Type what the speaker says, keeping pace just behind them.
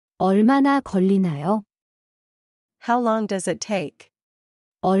얼마나 걸리나요? How long does it take?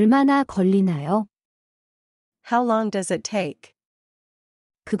 얼마나 걸리나요? How long does it take?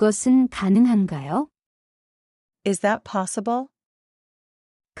 그것은 가능한가요? Is that possible?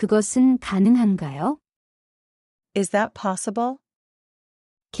 그것은 가능한가요? Is that possible?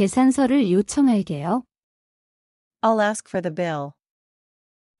 계산서를 요청할게요. I'll ask for the bill.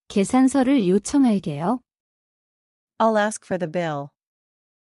 계산서를 요청할게요. I'll ask for the bill.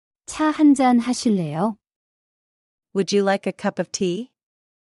 차 한 잔 하실래요? Would you like a cup of tea?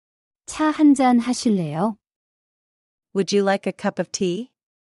 차 한 잔 하실래요? Would you like a cup of tea?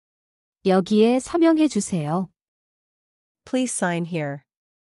 여기에 서명해 주세요. Please sign here.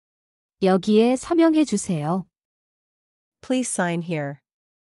 여기에 서명해 주세요. Please sign here.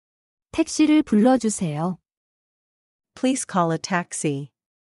 택시를 불러주세요. Please call a taxi.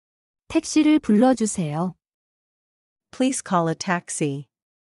 택시를 불러주세요. Please call a taxi.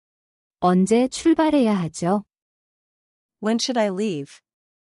 언제 출발해야 하죠? When should I leave?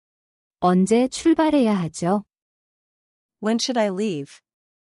 언제 출발해야 하죠? When should I leave?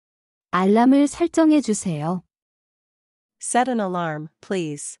 알람을 설정해 주세요. Set an alarm,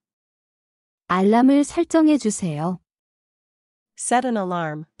 please. 알람을 설정해 주세요. Set an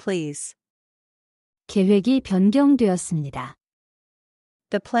alarm, please. 계획이 변경되었습니다.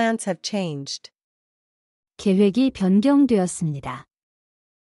 The plans have changed. 계획이 변경되었습니다.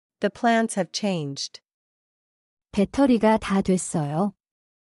 The plans have changed. 배터리가 다 됐어요.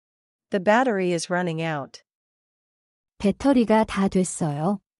 The battery is running out. 배터리가 다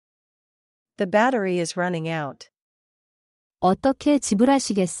됐어요. The battery is running out. 어떻게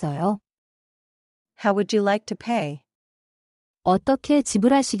지불하시겠어요? How would you like to pay? 어떻게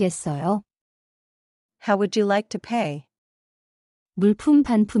지불하시겠어요? How would you like to pay? 물품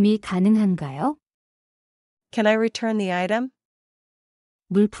반품이 가능한가요? Can I return the item?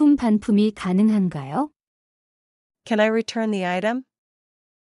 물품 반품이 가능한가요? Can I return the item?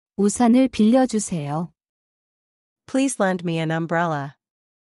 우산을 빌려주세요. Please lend me an umbrella.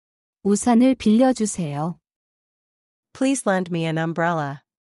 우산을 빌려주세요. Please lend me an umbrella.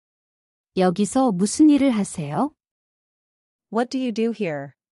 여기서 무슨 일을 하세요? What do you do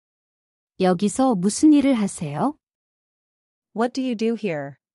here? 여기서 무슨 일을 하세요? What do you do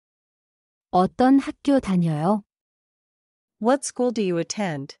here? 어떤 학교 다녀요? What school do you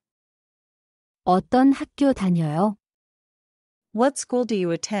attend? 어떤 학교 다녀요? What school do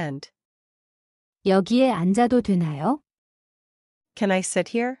you attend? 여기에 앉아도 되나요? Can I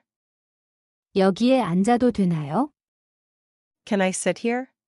sit here? 여기에 앉아도 되나요? Can I sit here?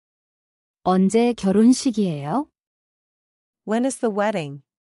 언제 결혼식이에요? When is the wedding?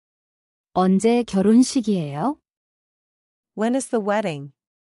 언제 결혼식이에요? When is the wedding?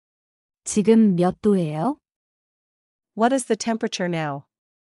 지금 몇 도예요? What is the temperature now?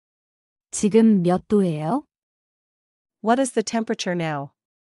 지금 몇 도예요? What is the temperature now?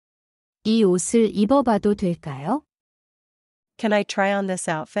 이 옷을 입어봐도 될까요? Can I try on this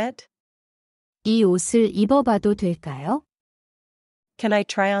outfit? 이 옷을 입어봐도 될까요? Can I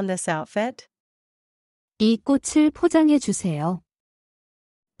try on this outfit? 이 꽃을 포장해 주세요.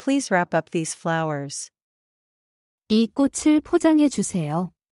 Please wrap up these flowers. 이 꽃을 포장해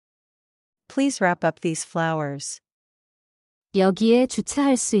주세요. Please wrap up these flowers. 여기에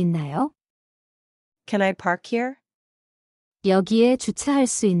주차할 수 있나요? Can I park here? 여기에 주차할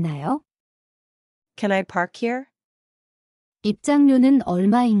수 있나요? Can I park here? 입장료는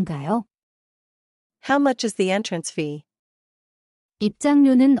얼마인가요? How much is the entrance fee?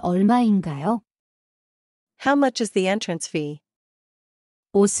 입장료는 얼마인가요? How much is the entrance fee?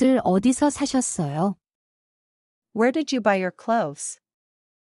 옷을 어디서 사셨어요? Where did you buy your clothes?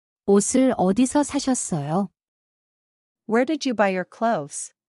 옷을 어디서 사셨어요? Where did you buy your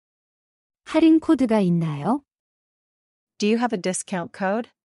clothes? 할인 코드가 있나요? Do you have a discount code?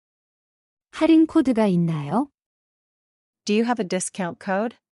 할인 코드가 있나요? Do you have a discount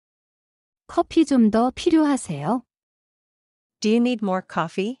code? 커피 좀 더 필요하세요? Do you need more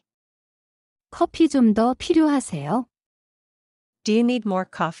coffee? 커피 좀 더 필요하세요? Do you need more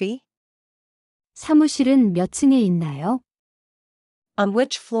coffee? 사무실은 몇 층에 있나요? On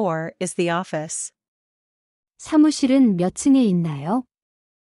which floor is the office? 사무실은 몇 층에 있나요?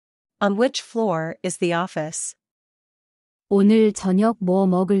 On which floor is the office? 오늘 저녁 뭐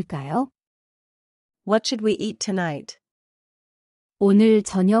먹을까요? What should we eat tonight? 오늘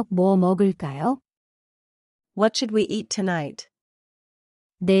저녁 뭐 먹을까요? What should we eat tonight?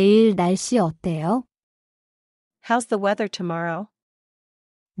 내일 날씨 어때요? How's the weather tomorrow?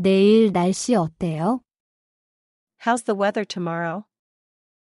 내일 날씨 어때요? How's the weather tomorrow?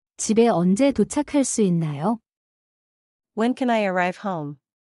 집에 언제 도착할 수 있나요? When can I arrive home?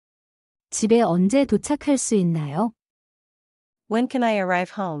 집에 언제 도착할 수 있나요? When can I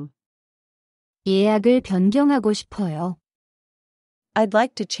arrive home? 예약을 변경하고 싶어요. I'd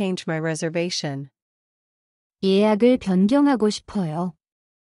like to change my reservation. 예약을 변경하고 싶어요.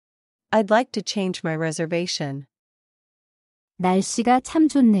 I'd like to change my reservation. 날씨가 참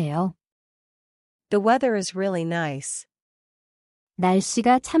좋네요. The weather is really nice.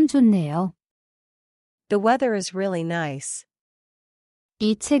 날씨가 참 좋네요. The weather is really nice.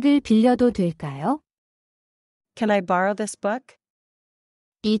 이 책을 빌려도 될까요? Can I borrow this book?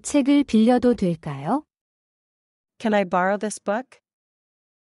 이 책을 빌려도 될까요? Can I borrow this book?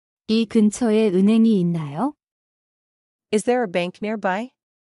 이 근처에 은행이 있나요? Is there a bank nearby?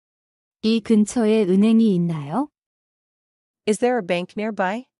 이 근처에 은행이 있나요? Is there a bank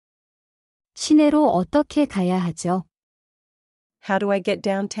nearby? 시내로 어떻게 가야 하죠? How do I get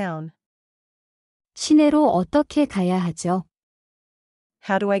downtown? 시내로 어떻게 가야 하죠?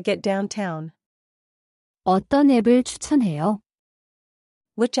 How do I get downtown? 어떤 앱을 추천해요?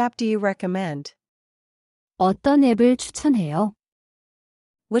 Which app do you recommend? 어떤 앱을 추천해요?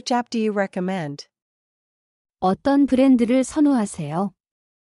 Which app do you recommend? 어떤 브랜드를 선호하세요?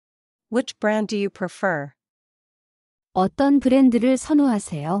 Which brand do you prefer? 어떤 브랜드를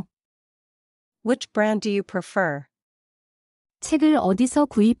선호하세요? Which brand do you prefer? 책을 어디서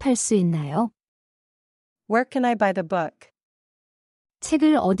구입할 수 있나요? Where can I buy the book?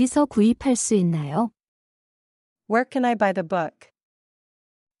 책을 어디서 구입할 수 있나요? Where can I buy the book?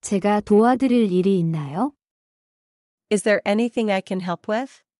 제가 도와드릴 일이 있나요? Is there anything I can help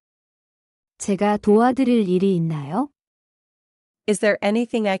with? 제가 도와드릴 일이 있나요? Is there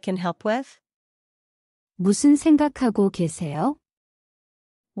anything I can help with? 무슨 생각하고 계세요?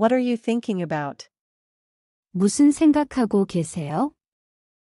 What are you thinking about? 무슨 생각하고 계세요?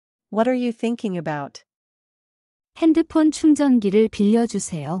 What are you thinking about? 핸드폰 충전기를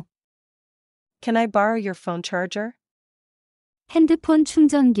빌려주세요. Can I borrow your phone charger? 핸드폰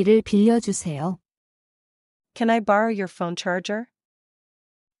충전기를 빌려주세요. Can I borrow your phone charger?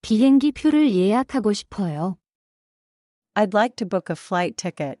 비행기 표를 예약하고 싶어요. I'd like to book a flight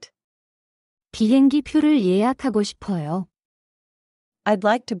ticket. 비행기 표를 예약하고 싶어요. I'd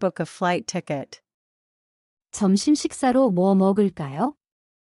like to book a flight ticket. 점심 식사로 뭐 먹을까요?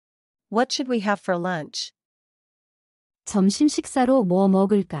 What should we have for lunch? 점심 식사로 뭐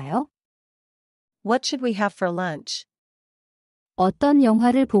먹을까요? What should we have for lunch? 어떤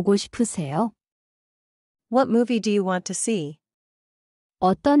영화를 보고 싶으세요? What movie do you want to see?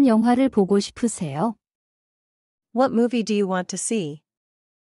 어떤 영화를 보고 싶으세요? What movie do you want to see?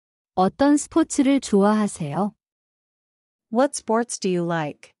 어떤 스포츠를 좋아하세요? What sports do you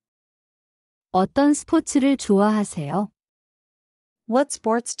like? 어떤 스포츠를 좋아하세요? What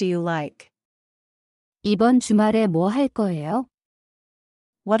sports do you like? 이번 주말에 뭐 할 거예요?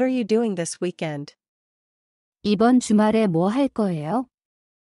 What are you doing this weekend? 이번 주말에 뭐 할 거예요?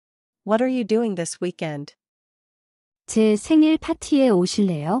 What are you doing this weekend? 제 생일 파티에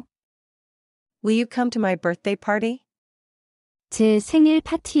오실래요? Will you come to my birthday party? 제 생일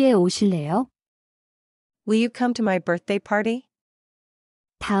파티에 오실래요? Will you come to my birthday party?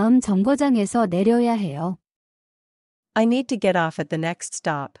 다음 정거장에서 내려야 해요. I need to get off at the next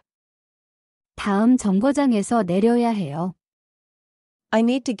stop. 다음 정거장에서 내려야 해요. I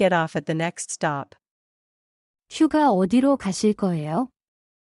need to get off at the next stop. 휴가 어디로 가실 거예요?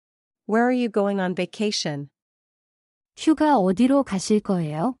 Where are you going on vacation? 휴가 어디로 가실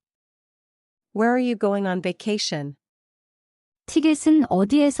거예요? Where are you going on vacation? 티켓은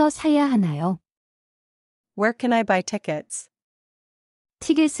어디에서 사야 하나요? Where can I buy tickets?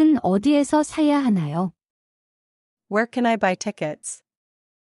 티켓은 어디에서 사야 하나요? Where can I buy tickets?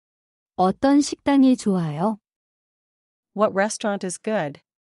 어떤 식당이 좋아요? What restaurant is good?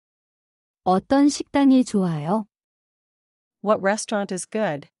 어떤 식당이 좋아요? What restaurant is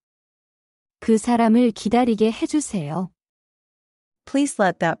good? 그 사람을 기다리게 해주세요. Please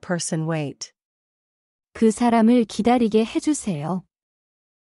let that person wait. 그 사람을 기다리게 해주세요.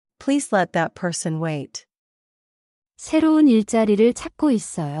 Please let that person wait. 새로운 일자리를 찾고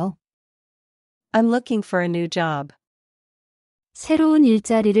있어요. I'm looking for a new job. 새로운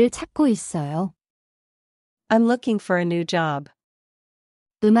일자리를 찾고 있어요. I'm looking for a new job.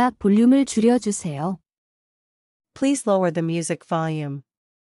 음악 볼륨을 줄여주세요. Please lower the music volume.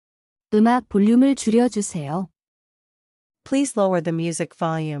 음악 볼륨을 줄여주세요. Please lower the music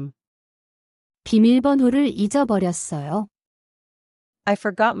volume. 비밀번호를 잊어버렸어요. I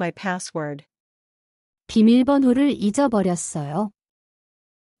forgot my password. 비밀번호를 잊어버렸어요.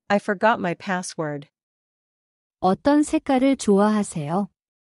 I forgot my password. 어떤 색깔을 좋아하세요?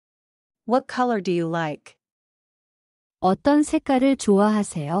 What color do you like? 어떤 색깔을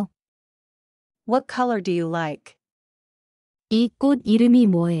좋아하세요? What color do you like? 이 꽃 이름이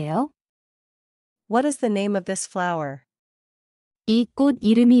뭐예요? What is the name of this flower? 이 꽃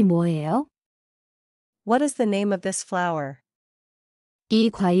이름이 뭐예요? What is the name of this flower? 이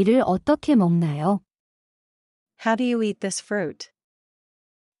과일을 어떻게 먹나요? How do you eat this fruit?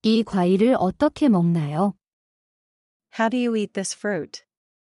 이 과일을 어떻게 먹나요? How do you eat this fruit?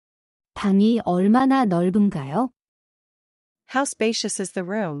 방이 얼마나 넓은가요? How spacious is the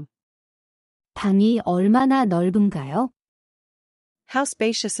room? 방이 얼마나 넓은가요? How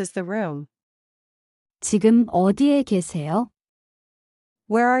spacious is the room? 지금 어디에 계세요?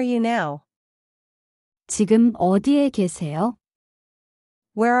 Where are you now? 지금 어디에 계세요?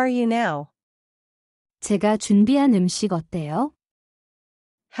 Where are you now? 제가 준비한 음식 어때요?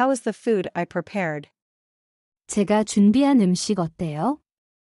 How is the food I prepared? 제가 준비한 음식 어때요?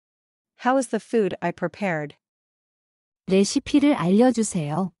 How is the food I prepared? 레시피를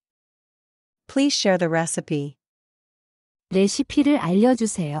알려주세요. Please share the recipe. 레시피를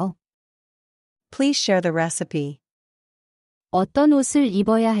알려주세요. Please share the recipe. 어떤 옷을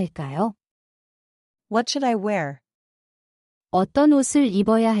입어야 할까요? What should I wear? 어떤 옷을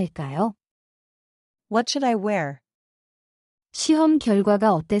입어야 할까요? What should I wear? 시험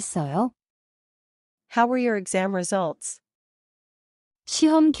결과가 어땠어요? How were your exam results?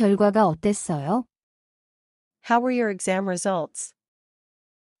 시험 결과가 어땠어요? How were your exam results?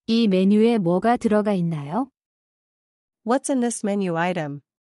 이 메뉴에 뭐가 들어가 있나요? What's in this menu item?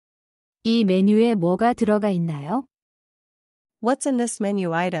 이 메뉴에 뭐가 들어가 있나요? What's in this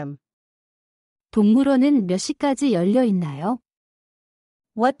menu item? 동물원은 몇 시까지 열려 있나요?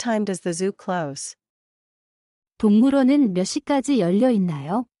 What time does the zoo close? 동물원은 몇 시까지 열려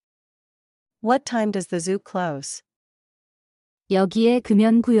있나요? What time does the zoo close? 여기에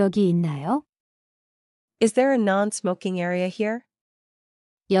금연 구역이 있나요? Is there a non-smoking area here?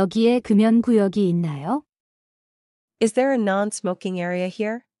 여기에 금연 구역이 있나요? Is there a non-smoking area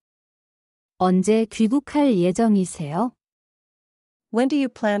here? 언제 귀국할 예정이세요? When do you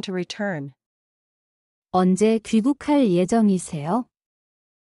plan to return? 언제 귀국할 예정이세요?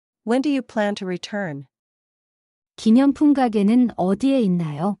 When do you plan to return? 기념품 가게는 어디에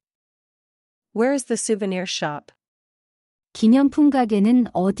있나요? Where is the souvenir shop? 기념품 가게는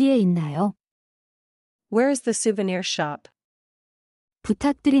어디에 있나요? Where is the souvenir shop?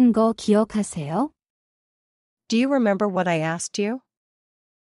 부탁드린 거 기억하세요? Do you remember what I asked you?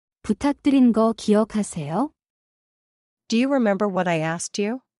 부탁드린 거 기억하세요? Do you remember what I asked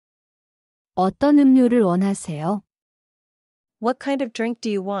you? 어떤 음료를 원하세요? What kind of drink do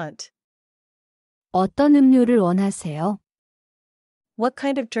you want? 어떤 음료를 원하세요? What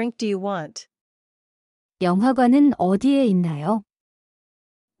kind of drink do you want? 영화관은 어디에 있나요?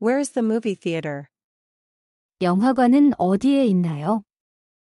 Where is the movie theater? 영화관은 어디에 있나요?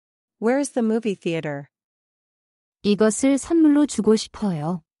 Where is the movie theater? 이것을 선물로 주고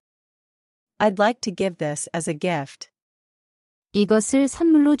싶어요. I'd like to give this as a gift. 이것을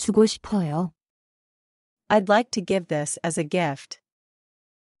선물로 주고 싶어요. I'd like to give this as a gift.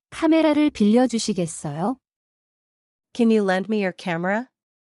 카메라를 빌려주시겠어요? Can you lend me your camera?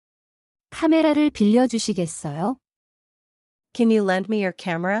 카메라를 빌려주시겠어요? Can you lend me your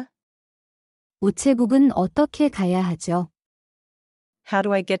camera? 우체국은 어떻게 가야 하죠? How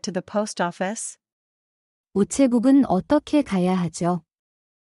do I get to the post office? 우체국은 어떻게 가야 하죠?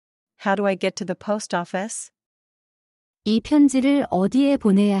 How do I get to the post office? 이 편지를 어디에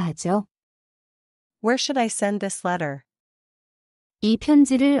보내야 하죠? Where should I send this letter? 이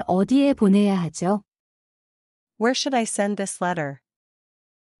편지를 어디에 보내야 하죠? Where should I send this letter?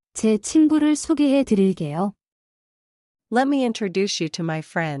 제 친구를 소개해 드릴게요. Let me introduce you to my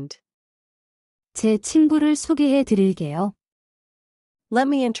friend. 제 친구를 소개해 드릴게요. Let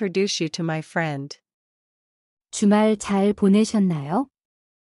me introduce you to my friend. 주말 잘 보내셨나요?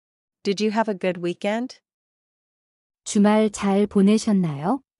 Did you have a good weekend? 주말 잘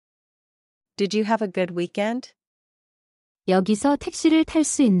보내셨나요? Did you have a good weekend? 여기서 택시를 탈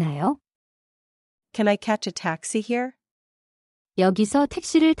수 있나요? Can I catch a taxi here? 여기서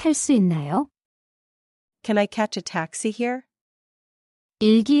택시를 탈 수 있나요? Can I catch a taxi here?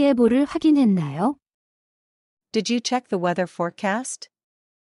 일기예보를 확인했나요? Did you check the weather forecast?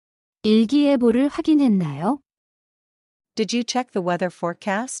 일기예보를 확인했나요? Did you check the weather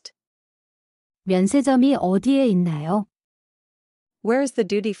forecast? 면세점이 어디에 있나요? Where is the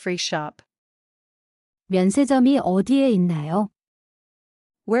duty-free shop? 면세점이 어디에 있나요?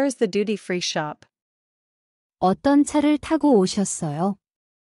 Where is the duty-free shop? 어떤 차를 타고 오셨어요?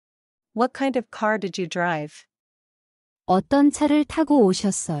 What kind of car did you drive? 어떤 차를 타고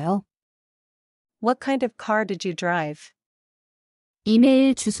오셨어요? What kind of car did you drive?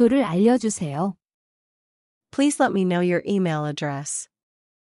 이메일 주소를 알려주세요. Please let me know your email address.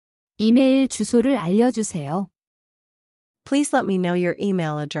 이메일 주소를 알려주세요. Please let me know your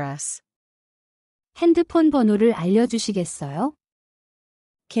email address. 핸드폰 번호를 알려주시겠어요?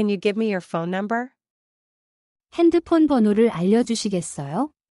 Can you give me your phone number? 핸드폰 번호를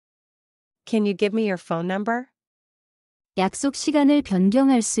알려주시겠어요? Can you give me your phone number? 약속 시간을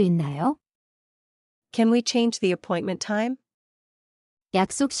변경할 수 있나요? Can we change the appointment time?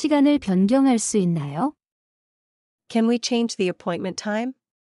 약속 시간을 변경할 수 있나요? Can we change the appointment time?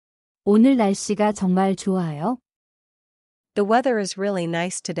 오늘 날씨가 정말 좋아요. The weather is really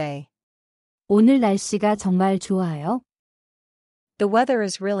nice today. 오늘 날씨가 정말 좋아요. The weather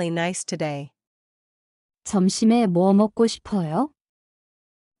is really nice today. 점심에 뭐 먹고 싶어요?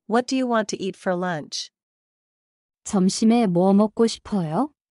 What do you want to eat for lunch? 점심에 뭐 먹고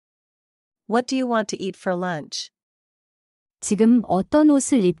싶어요? What do you want to eat for lunch? 지금 어떤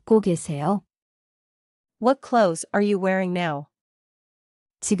옷을 입고 계세요? What clothes are you wearing now?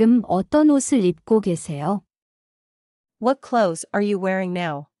 지금 어떤 옷을 입고 계세요? What clothes are you wearing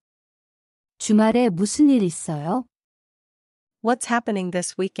now? 주말에 무슨 일 있어요? What's happening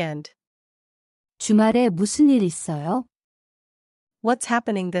this weekend? 주말에 무슨 일 있어요? What's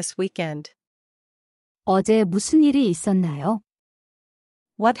happening this weekend? 어제 무슨 일이 있었나요?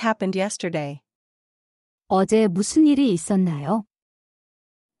 What happened yesterday? 어제 무슨 일이 있었나요?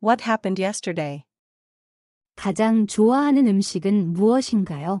 What happened yesterday? 가장 좋아하는 음식은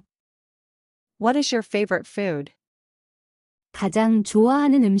무엇인가요? What is your favorite food? 가장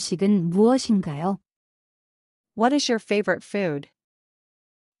좋아하는 음식은 무엇인가요? What is your favorite food?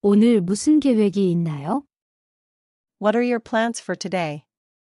 오늘 무슨 계획이 있나요? What are your plans for today?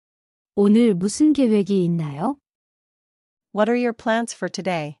 오늘 무슨 계획이 있나요? What are your plans for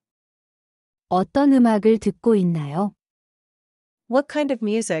today? 어떤 음악을 듣고 있나요? What kind of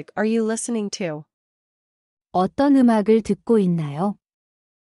music are you listening to? 어떤 음악을 듣고 있나요?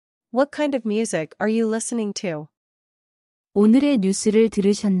 What kind of music are you listening to? 오늘의 뉴스를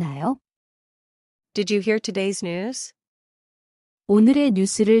들으셨나요? Did you hear today's news? 오늘의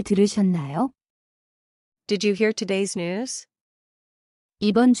뉴스를 들으셨나요? Did you hear today's news?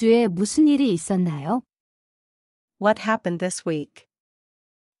 이번 주에 무슨 일이 있었나요? What happened this week?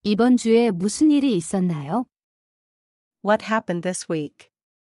 이번 주에 무슨 일이 있었나요? What happened this week?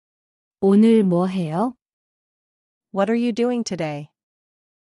 오늘 뭐 해요? What are you doing today?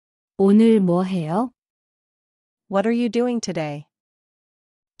 오늘 뭐 해요? What are you doing today?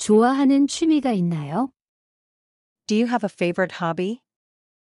 좋아하는 취미가 있나요? Do you have a favorite hobby?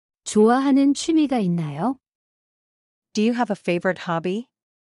 좋아하는 취미가 있나요? Do you have a favorite hobby?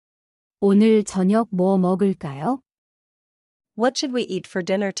 오늘 저녁 뭐 먹을까요? What should we eat for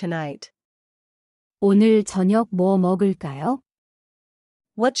dinner tonight? 오늘 저녁 뭐 먹을까요?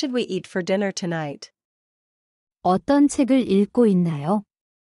 What should we eat for dinner tonight? 어떤 책을 읽고 있나요?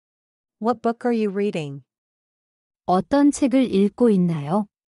 What book are you reading? 어떤 책을 읽고 있나요?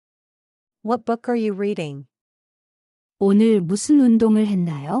 What book are you reading? 오늘 무슨 운동을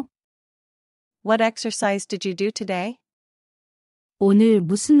했나요? What exercise did you do today? 오늘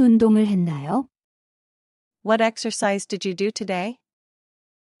무슨 운동을 했나요? What exercise did you do today?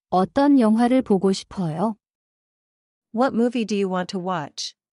 어떤 영화를 보고 싶어요? What movie do you want to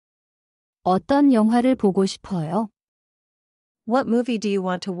watch? 어떤 영화를 보고 싶어요? What movie do you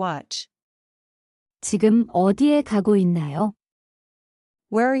want to watch? 지금 어디에 가고 있나요?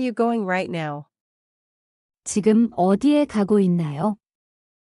 Where are you going right now? 지금 어디에 가고 있나요?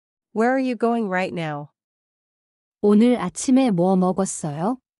 Where are you going right now? 오늘 아침에 뭐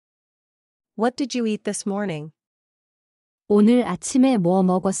먹었어요? What did you eat this morning? 오늘 아침에 뭐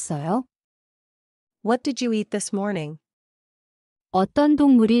먹었어요? What did you eat this morning? 어떤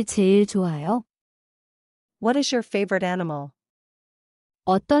동물이 제일 좋아요? What is your favorite animal?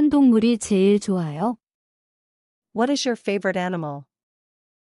 어떤 동물이 제일 좋아요? What is your favorite animal?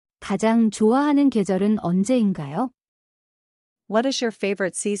 가장 좋아하는 계절은 언제인가요? What is your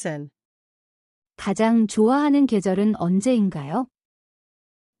favorite season? 가장 좋아하는 계절은 언제인가요?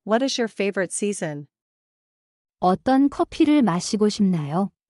 What is your favorite season? 어떤 커피를 마시고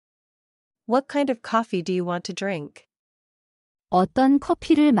싶나요? What kind of coffee do you want to drink? 어떤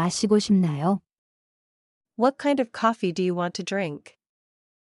커피를 마시고 싶나요? What kind of coffee do you want to drink?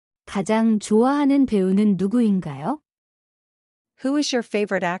 가장 좋아하는 배우는 누구인가요? Who is your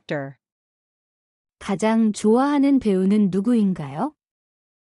favorite actor? 가장 좋아하는 배우는 누구인가요?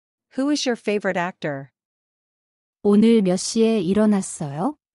 Who is your favorite actor? 오늘 몇 시에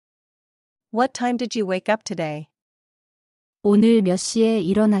일어났어요? What time did you wake up today? 오늘 몇 시에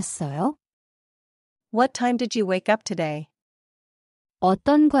일어났어요? What time did you wake up today?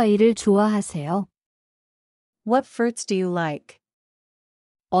 어떤 과일을 좋아하세요? What fruits do you like?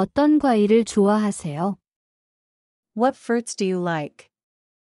 어떤 과일을 좋아하세요? What fruits do you like?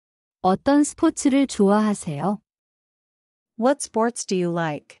 어떤 스포츠를 좋아하세요? What sports do you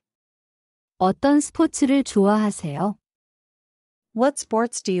like? 어떤 스포츠를 좋아하세요? What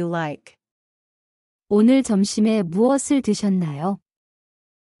sports do you like? 오늘 점심에 무엇을 드셨나요?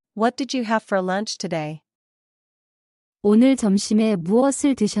 What did you have for lunch today? 오늘 점심에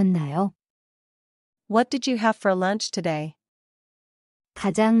무엇을 드셨나요? What did you have for lunch today?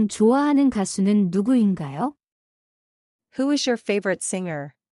 가장 좋아하는 가수는 누구인가요? Who is your favorite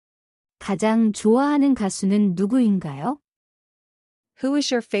singer? 가장 좋아하는 가수는 누구인가요? Who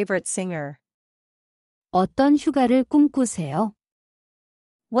is your favorite singer? 어떤 휴가를 꿈꾸세요?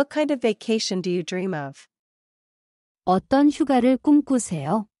 What kind of vacation do you dream of? 어떤 휴가를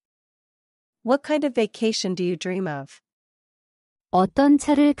꿈꾸세요? What kind of vacation do you dream of? 어떤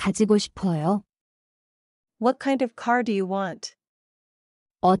차를 가지고 싶어요? What kind of car do you want?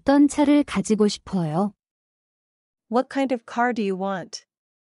 어떤 차를 가지고 싶어요? What kind of car do you want?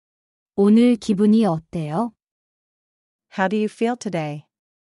 오늘 기분이 어때요? How do you feel today?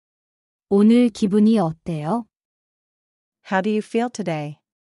 오늘 기분이 어때요? How do you feel today?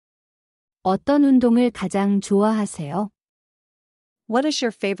 어떤 운동을 가장 좋아하세요? What is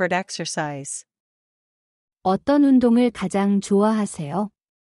your favorite exercise? 어떤 운동을 가장 좋아하세요?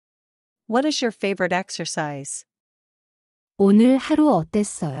 What is your favorite exercise? 오늘 하루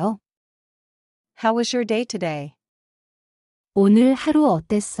어땠어요? How was your day today? 오늘 하루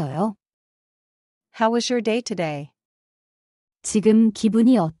어땠어요? How was your day today? 지금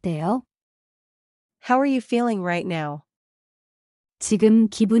기분이 어때요? How are you feeling right now? 지금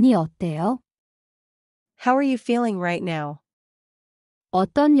기분이 어때요? How are you feeling right now?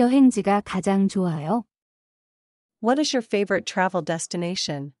 어떤 여행지가 가장 좋아요? What is your favorite travel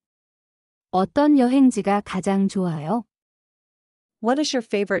destination? 어떤 여행지가 가장 좋아요? What is your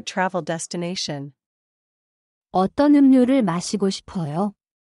favorite travel destination? 어떤 음료를 마시고 싶어요?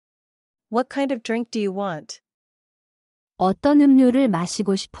 What kind of drink do you want? 어떤 음료를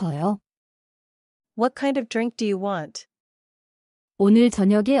마시고 싶어요? What kind of drink do you want? 오늘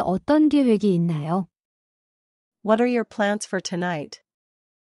저녁에 어떤 계획이 있나요? What are your plans for tonight?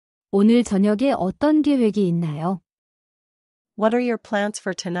 오늘 저녁에 어떤 계획이 있나요? What are your plans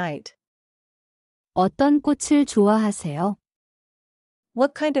for tonight? 어떤 꽃을 좋아하세요?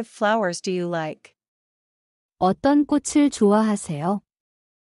 What kind of flowers do you like? 어떤 꽃을 좋아하세요?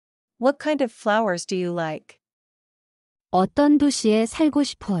 What kind of flowers do you like? 어떤 도시에 살고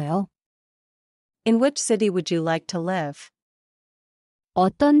싶어요? In which city would you like to live?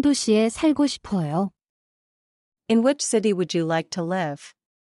 어떤 도시에 살고 싶어요? In which city would you like to live?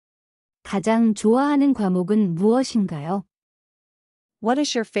 가장 좋아하는 과목은 무엇인가요? What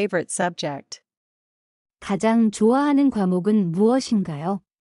is your favorite subject? 가장 좋아하는 과목은 무엇인가요?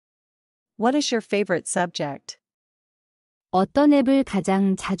 What is your favorite subject? 어떤 앱을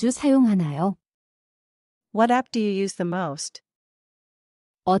가장 자주 사용하나요? What app do you use the most?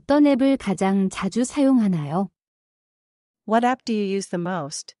 어떤 앱을 가장 자주 사용하나요? What app do you use the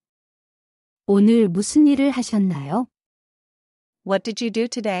most? 오늘 무슨 일을 하셨나요? What did you do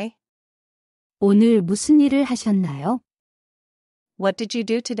today? 오늘 무슨 일을 하셨나요? What did you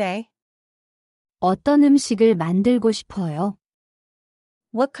do today? 어떤 음식을 만들고 싶어요?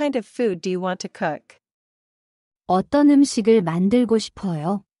 What kind of food do you want to cook? 어떤 음식을 만들고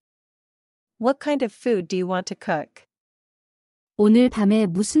싶어요? What kind of food do you want to cook? 오늘 밤에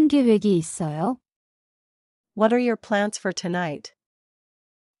무슨 계획이 있어요? What are your plans for tonight?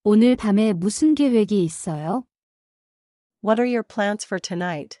 오늘 밤에 무슨 계획이 있어요? What are your plans for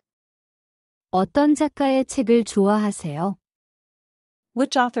tonight? 어떤 작가의 책을 좋아하세요?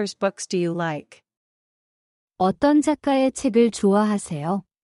 Which author's books do you like? 어떤 작가의 책을 좋아하세요?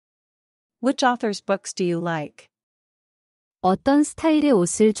 Which author's books do you like? 어떤 스타일의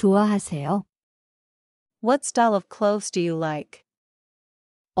옷을 좋아하세요? What style of clothes do you like?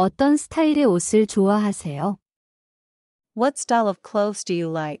 어떤 스타일의 옷을 좋아하세요? What style of clothes do you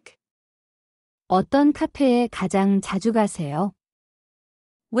like? 어떤 카페에 가장 자주 가세요?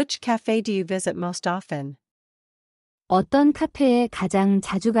 Which cafe do you visit most often? 어떤 카페에 가장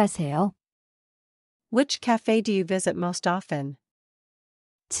자주 가세요? Which cafe do you visit most often?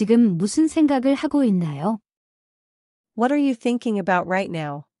 지금 무슨 생각을 하고 있나요? What are you thinking about right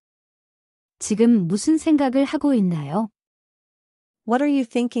now? 지금 무슨 생각을 하고 있나요? What are you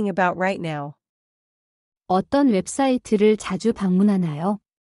thinking about right now? 어떤 웹사이트를 자주 방문하나요?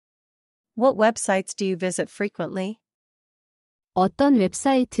 What websites do you visit frequently? 어떤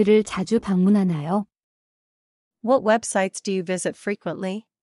웹사이트를 자주 방문하나요? What websites do you visit frequently?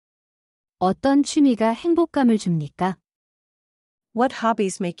 어떤 취미가 행복감을 줍니까? What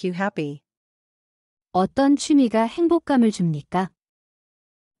hobbies make you happy? 어떤 취미가 행복감을 줍니까?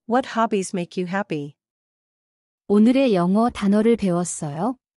 What hobbies make you happy? 오늘의 영어 단어를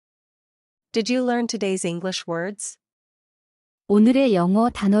배웠어요. Did you learn today's English words? 오늘의 영어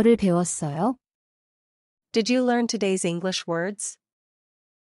단어를 배웠어요. Did you learn today's English words?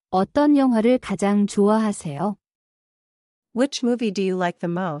 어떤 영화를 가장 좋아하세요? Which movie do you like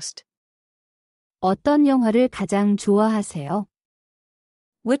the most? 어떤 영화를 가장 좋아하세요?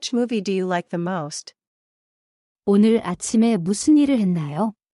 Which movie do you like the most? 오늘 아침에 무슨 일을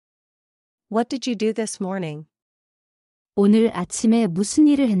했나요? What did you do this morning? 오늘 아침에 무슨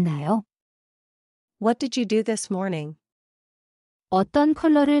일을 했나요? What did you do this morning? 어떤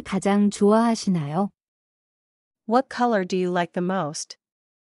컬러를 가장 좋아하시나요? What color do you like the most?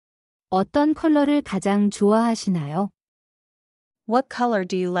 어떤 컬러를 가장 좋아하시나요? What color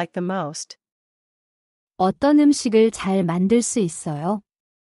do you like the most? 어떤 음식을 잘 만들 수 있어요?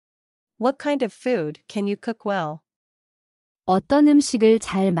 What kind of food can you cook well? 어떤 음식을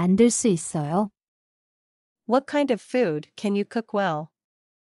잘 만들 수 있어요? What kind of food can you cook well?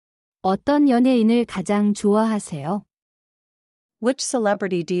 어떤 연예인을 가장 좋아하세요? Which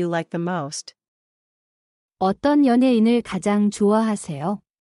celebrity do you like the most? 어떤 연예인을 가장 좋아하세요?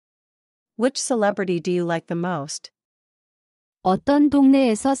 Which celebrity do you like the most? 어떤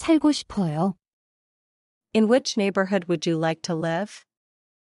동네에서 살고 싶어요? In which neighborhood would you like to live?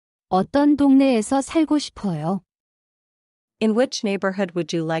 어떤 동네에서 살고 싶어요? In which neighborhood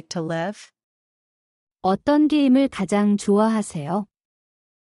would you like to live? 어떤 게임을 가장 좋아하세요?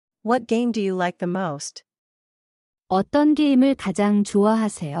 What game do you like the most? 어떤 게임을 가장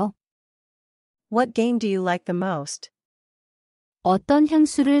좋아하세요? What game do you like the most? 어떤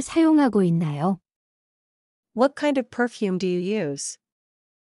향수를 사용하고 있나요? What kind of perfume do you use?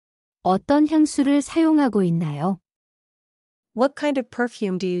 어떤 향수를 사용하고 있나요? What kind of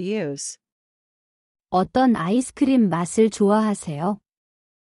perfume do you use? 어떤 아이스크림 맛을 좋아하세요?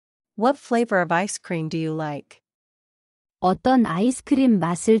 What flavor of ice cream do you like? 어떤 아이스크림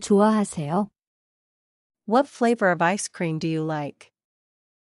맛을 좋아하세요? What flavor of ice cream do you like?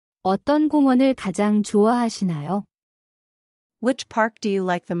 어떤 공원을 가장 좋아하시나요? Which park do you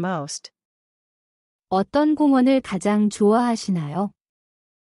like the most? 어떤 공원을 가장 좋아하시나요?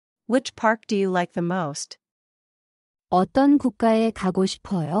 Which park do you like the most? 어떤 국가에 가고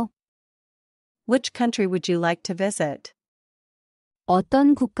싶어요? Which country would you like to visit?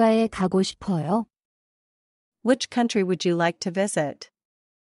 어떤 국가에 가고 싶어요? Which country would you like to visit?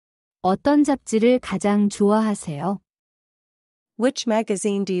 어떤 잡지를 가장 좋아하세요? Which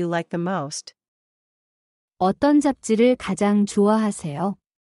magazine do you like the most? 어떤 잡지를 가장 좋아하세요?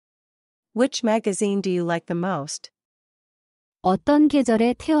 Which magazine do you like the most? 어떤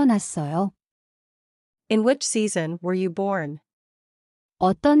계절에 태어났어요? In which season were you born?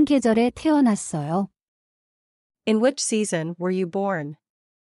 어떤 계절에 태어났어요? In which season were you born?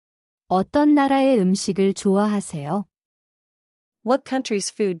 어떤 나라의 음식을 좋아하세요? What country's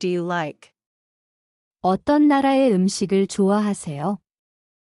food do you like? 어떤 나라의 음식을 좋아하세요?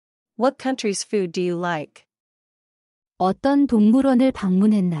 What country's food do you like? 어떤 동물원을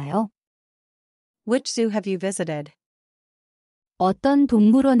방문했나요? Which zoo have you visited? 어떤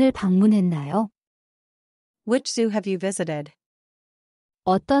동물원을 방문했나요? Which zoo have you visited?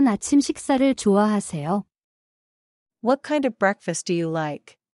 어떤 아침 식사를 좋아하세요? What kind of breakfast do you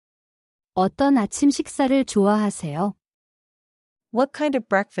like? 어떤 아침 식사를 좋아하세요? What kind of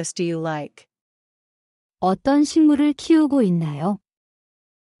breakfast do you like? 어떤 식물을 키우고 있나요?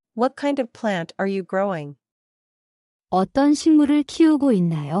 What kind of plant are you growing? 어떤 식물을 키우고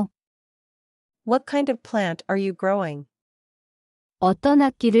있나요? What kind of plant are you growing? 어떤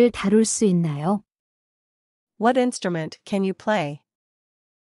악기를 다룰 수 있나요? What instrument can you play?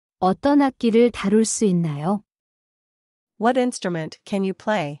 어떤 악기를 다룰 수 있나요? What instrument can you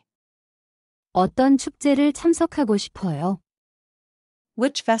play? 어떤 축제를 참석하고 싶어요?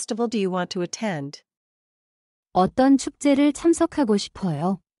 Which festival do you want to attend? 어떤 축제를 참석하고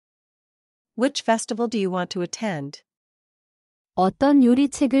싶어요? Which festival do you want to attend? 어떤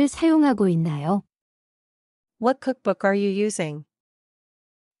요리책을 사용하고 있나요? What cookbook are you using?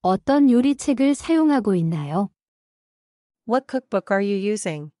 어떤 요리책을 사용하고 있나요? What cookbook are you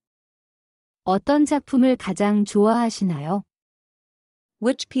using? 어떤 작품을 가장 좋아하시나요?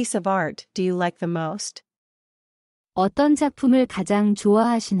 Which piece of art do you like the most? 어떤 작품을 가장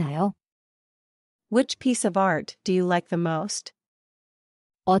좋아하시나요? Which piece of art do you like the most?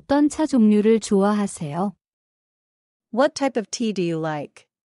 어떤 차 종류를 좋아하세요? What type of tea do you like?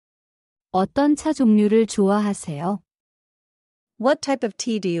 어떤 차 종류를 좋아하세요? What type of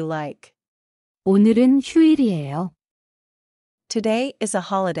tea do you like? 오늘은 휴일이에요. Today is a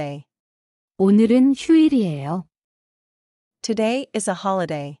holiday. 오늘은 휴일이에요. Today is a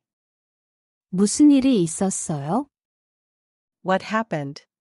holiday. 무슨 일이 있었어요? What happened?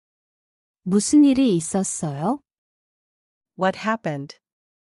 무슨 일이 있었어요? What happened?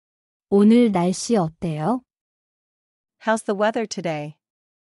 오늘 날씨 어때요? How's the weather today?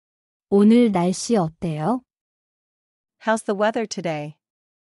 오늘 날씨 어때요? How's the weather today?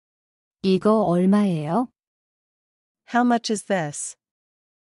 이거 얼마예요? How much is this?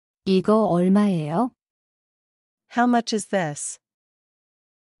 이거 얼마예요? How much is this?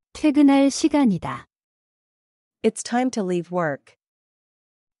 퇴근할 시간이다. It's time to leave work.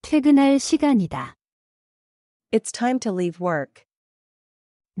 퇴근할 시간이다. It's time to leave work.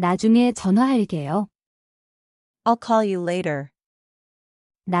 나중에 전화할게요. I'll call you later.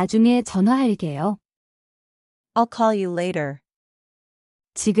 나중에 전화할게요. I'll call you later.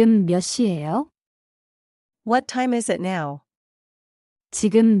 지금 몇 시예요? What time is it now?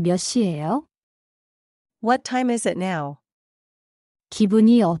 지금 몇 시예요? What time is it now?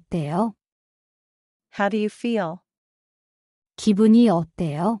 기분이 어때요? How do you feel? 기분이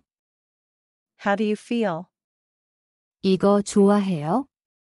어때요? How do you feel? 이거 좋아해요?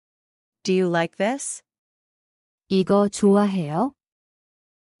 Do you like this? 이거 좋아해요?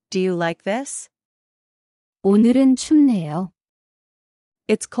 Do you like this? 오늘은 춥네요.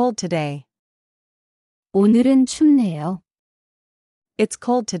 It's cold today. 오늘은 춥네요. It's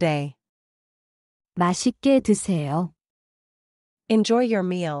cold today. 맛있게 드세요. Enjoy your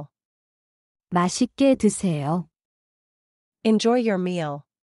meal. 맛있게 드세요. Enjoy your meal.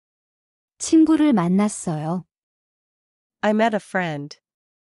 친구를 만났어요. I met a friend.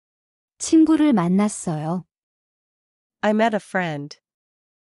 친구를 만났어요. I met a friend.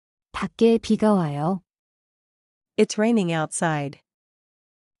 밖에 비가 와요. It's raining outside.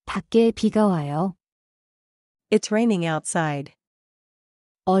 밖에 비가 와요. It's raining outside.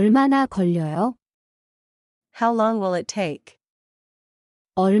 얼마나 걸려요? How long will it take?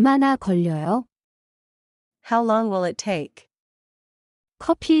 얼마나 걸려요? How long will it take?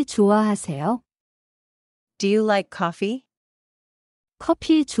 커피 좋아하세요? Do you like coffee?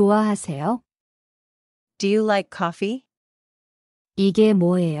 커피 좋아하세요? Do you like coffee? 이게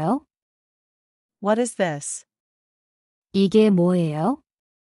뭐예요? What is this? 이게 뭐예요?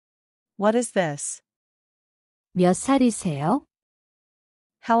 What is this? 몇 살이세요?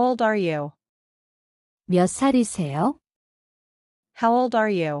 How old are you? 몇 살이세요? How old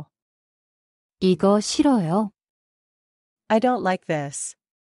are you? 이거 싫어요. I don't like this.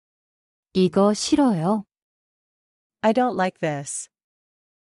 이거 싫어요. I don't like this.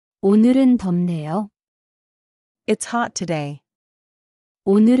 오늘은 덥네요. It's hot today.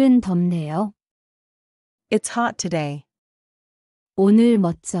 오늘은 덥네요. It's hot today. 오늘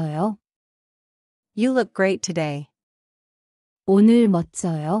멋져요. You look great today. 오늘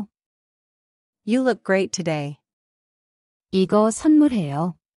멋져요. You look great today. 이거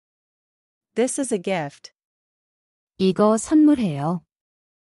선물해요. This is a gift. 이거 선물해요.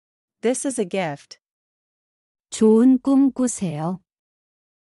 This is a gift. 좋은 꿈 꾸세요.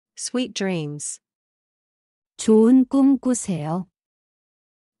 Sweet dreams. 좋은 꿈 꾸세요.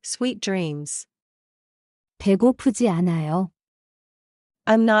 Sweet dreams. 배고프지 않아요.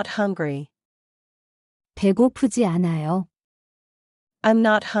 I'm not hungry. 배고프지 않아요. I'm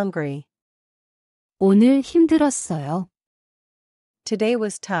not hungry. 오늘 힘들었어요. Today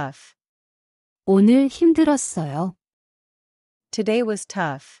was tough. 오늘 힘들었어요. Today was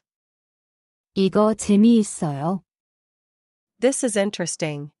tough. 이거 재미있어요. This is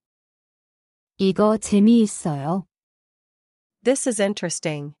interesting. 이거 재미있어요. This is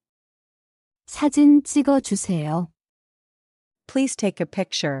interesting. 사진 찍어 주세요. Please take a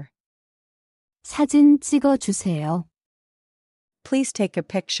picture. 사진 찍어 주세요. Please take a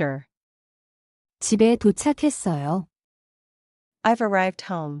picture. 집에 도착했어요. I've arrived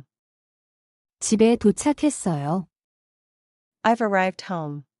home. 집에 도착했어요. I've arrived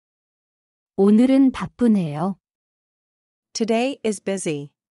home. 오늘은 바쁘네요. Today is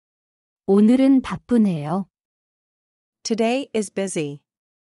busy. 오늘은 바쁘네요. Today is busy.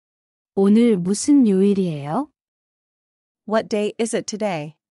 오늘 무슨 요일이에요? What day is it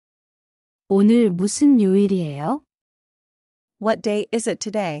today? 오늘 무슨 요일이에요? What day is it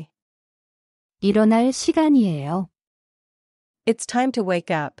today? 일어날 시간이에요. It's time to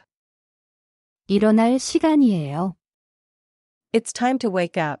wake up. 일어날 시간이에요. It's time to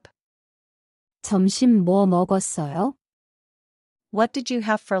wake up. 점심 뭐 먹었어요? What did you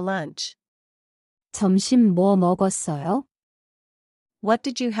have for lunch? 점심 뭐 먹었어요? What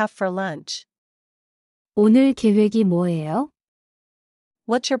did you have for lunch? 오늘 계획이 뭐예요?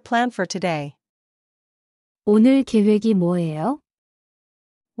 What's your plan for today? 오늘 계획이 뭐예요?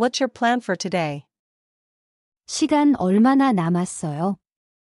 What's your plan for today? 시간 얼마나 남았어요?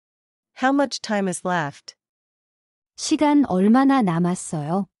 How much time is left? 시간 얼마나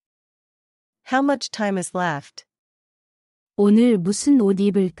남았어요? How much time is left? 오늘 무슨 옷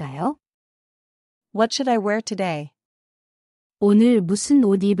입을까요? What should I wear today? 오늘 무슨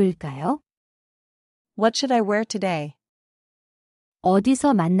옷 입을까요? What should I wear today?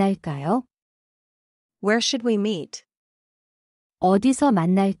 어디서 만날까요? Where should we meet? 어디서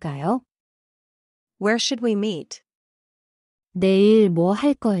만날까요? Where should we meet? 내일 뭐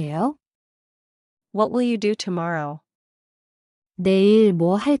할 거예요? What will you do tomorrow? 내일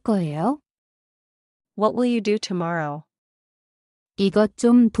뭐 할 거예요? What will you do tomorrow? 이것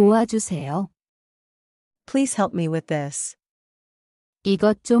좀 도와주세요. Please help me with this.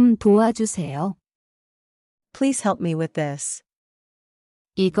 이것 좀 도와주세요. Please help me with this.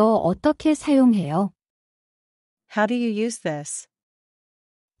 이거 어떻게 사용해요? How do you use this?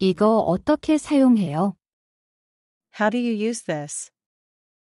 이거 어떻게 사용해요? How do you use this?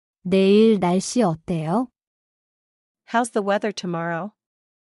 내일 날씨 어때요? How's the weather tomorrow?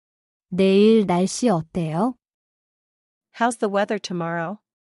 내일 날씨 어때요? How's the weather tomorrow?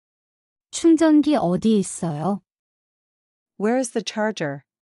 충전기 어디 있어요? Where is the charger?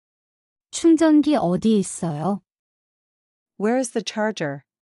 충전기 어디 있어요? Where is the charger?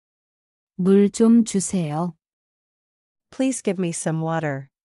 물 좀 주세요. Please give me some water.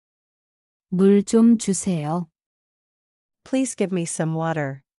 물 좀 주세요. Please give me some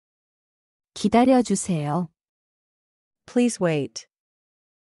water. 기다려 주세요. Please wait.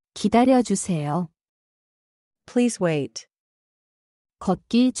 기다려 주세요. Please wait.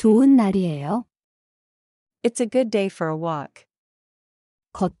 걷기 좋은 날이에요. It's a good day for a walk.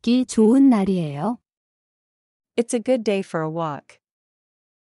 걷기 좋은 날이에요. It's a good day for a walk.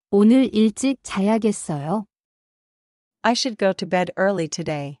 오늘 일찍 자야겠어요. I should go to bed early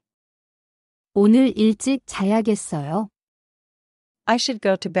today. 오늘 일찍 자야겠어요. I should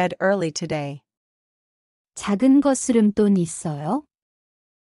go to bed early today. 작은 거스름돈 있어요?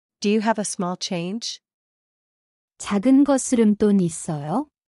 Do you have a small change? 작은 거스름돈 있어요?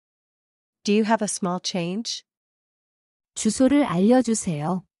 Do you have a small change? 주소를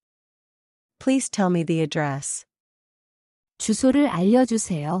알려주세요. Please tell me the address. 주소를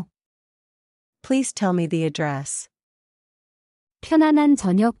알려주세요. Please tell me the address. 편안한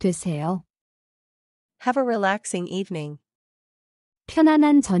저녁 되세요. Have a relaxing evening.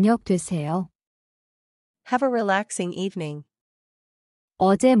 편안한 저녁 되세요. Have a relaxing evening.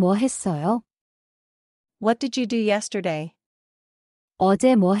 어제 뭐 했어요? What did you do yesterday?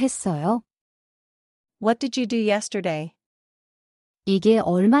 어제 뭐 했어요? What did you do yesterday? 이게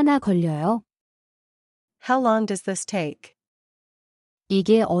얼마나 걸려요? How long does this take?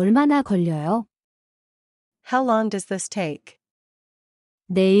 이게 얼마나 걸려요? How long does this take?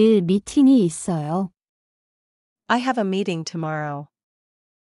 내일 미팅이 있어요. I have a meeting tomorrow.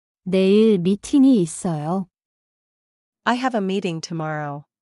 내일 미팅이 있어요. I have a meeting tomorrow.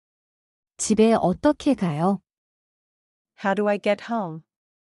 집에 어떻게 가요? How do I get home?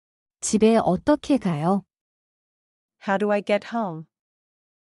 집에 어떻게 가요? How do I get home?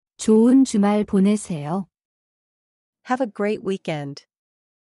 좋은 주말 보내세요. Have a great weekend.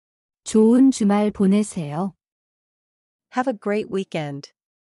 좋은 주말 보내세요. Have a great weekend.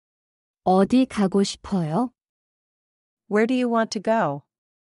 어디 가고 싶어요? Where do you want to go?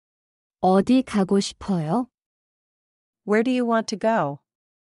 어디 가고 싶어요? Where do you want to go?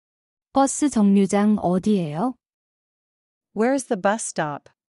 버스 정류장 어디예요? Where is the bus stop?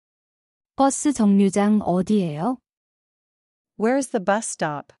 버스 정류장 어디예요? Where is the bus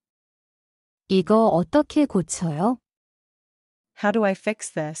stop? 이거 어떻게 고쳐요? How do I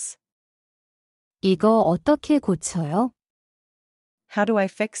fix this? 이거 어떻게 고쳐요? How do I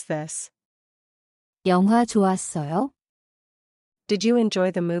fix this? 영화 좋았어요? Did you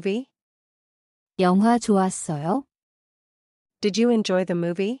enjoy the movie? 영화 좋았어요? Did you enjoy the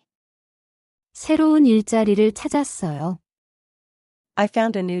movie? 새로운 일자리를 찾았어요. I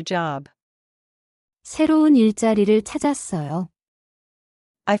found a new job. 새로운 일자리를 찾았어요.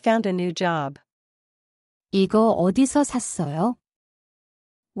 I found a new job. 이거 어디서 샀어요?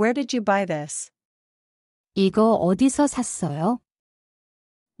 Where did you buy this? 이거 어디서 샀어요?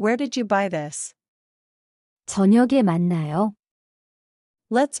 Where did you buy this? 저녁에 만나요.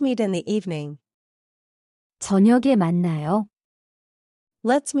 Let's meet in the evening. 저녁에 만나요.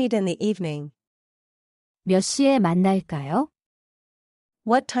 Let's meet in the evening. 몇 시에 만날까요?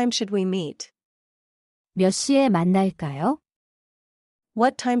 What time should we meet? 몇 시에 만날까요?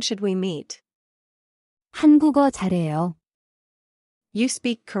 What time should we meet? 한국어 잘해요. You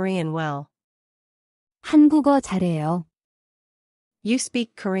speak Korean well. 한국어 잘해요. You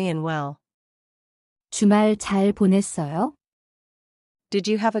speak Korean well. 주말 잘 보냈어요? Did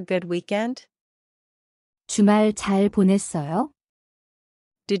you have a good weekend? 주말 잘 보냈어요?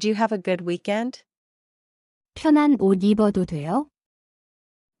 Did you have a good weekend? 편한 옷 입어도 돼요?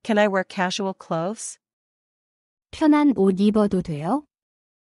 Can I wear casual clothes? 편한 옷 입어도 돼요?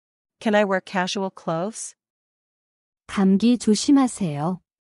 Can I wear casual clothes? 감기 조심하세요.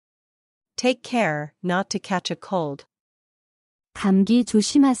 Take care not to catch a cold. 감기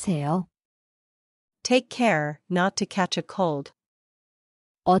조심하세요. Take care not to catch a cold.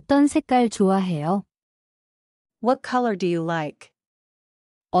 어떤 색깔 좋아해요? What color do you like?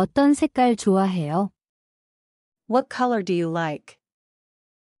 어떤 색깔 좋아해요? What color do you like?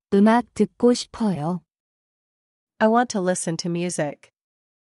 음악 듣고 싶어요. I want to listen to music.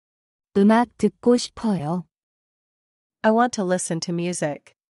 음악 듣고 싶어요. I want to listen to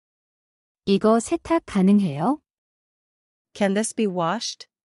music. 이거 세탁 가능해요? Can this be washed?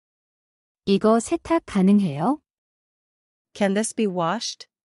 이거 세탁 가능해요? Can this be washed?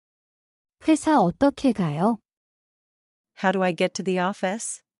 회사 어떻게 가요? How do I get to the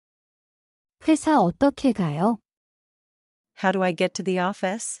office? 회사 어떻게 가요? How do I get to the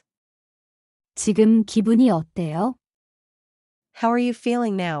office? 지금 기분이 어때요? How are you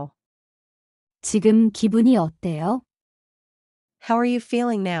feeling now? 지금 기분이 어때요? How are you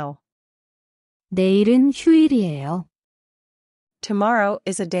feeling now? 내일은 휴일이에요. Tomorrow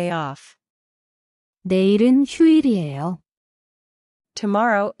is a day off. 내일은 휴일이에요.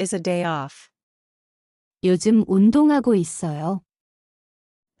 Tomorrow is a day off. 요즘 운동하고 있어요.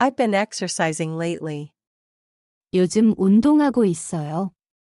 I've been exercising lately. 요즘 운동하고 있어요.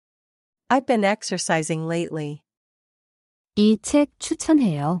 I've been exercising lately. 이 책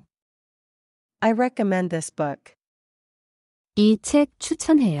추천해요. I recommend this book. 이 책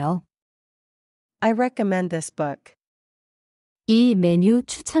추천해요. I recommend this book. 이 메뉴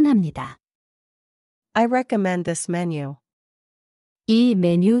추천합니다. I recommend this menu. 이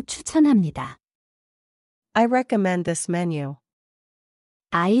메뉴 추천합니다. I recommend this menu.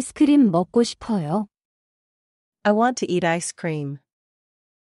 아이스크림 먹고 싶어요. I want to eat ice cream.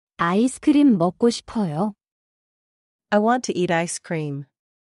 아이스크림 먹고 싶어요. I want to eat ice cream.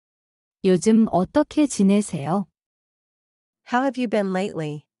 요즘 어떻게 지내세요? How have you been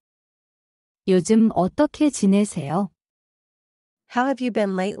lately? 요즘 어떻게 지내세요? How have you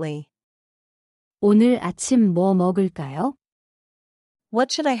been lately? 오늘 아침 뭐 먹을까요?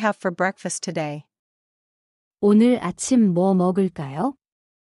 What should I have for breakfast today? 오늘 아침 뭐 먹을까요?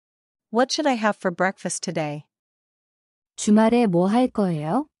 What should I have for breakfast today? 주말에 뭐 할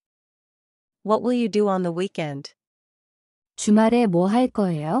거예요? What will you do on the weekend? 주말에 뭐 할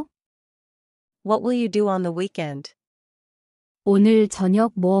거예요? What will you do on the weekend? 오늘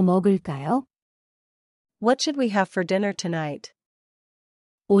저녁 뭐 먹을까요? What should we have for dinner tonight?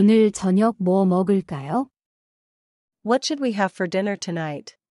 오늘 저녁 뭐 먹을까요? What should we have for dinner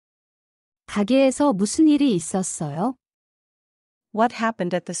tonight? 가게에서 무슨 일이 있었어요? What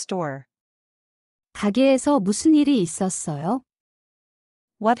happened at the store? 가게에서 무슨 일이 있었어요?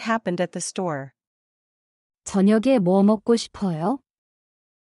 What happened at the store? 저녁에 뭐 먹고 싶어요?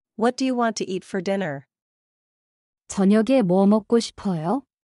 What do you want to eat for dinner? 저녁에 뭐 먹고 싶어요?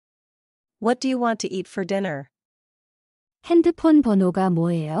 What do you want to eat for dinner? 핸드폰 번호가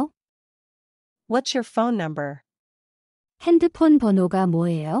뭐예요? What's your phone number? 핸드폰 번호가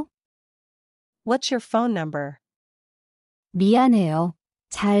뭐예요? What's your phone number? 미안해요.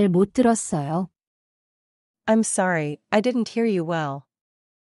 잘 못 들었어요. I'm sorry, I didn't hear you well.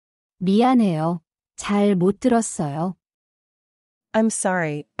 미안해요. 잘 못 들었어요. I'm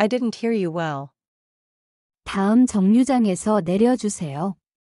sorry, I didn't hear you well. 다음 정류장에서 내려주세요.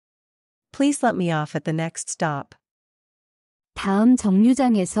 Please let me off at the next stop. 다음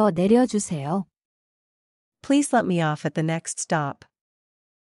정류장에서 내려주세요. Please let me off at the next stop.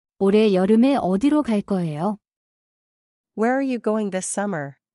 올해 여름에 어디로 갈 거예요? Where are you going this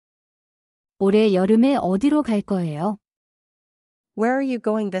summer? 올해 여름에 어디로 갈 거예요? Where are you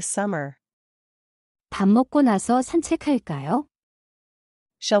going this summer? 밥 먹고 나서 산책할까요?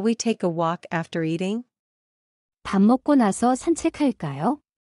 Shall we take a walk after eating? 밥 먹고 나서 산책할까요?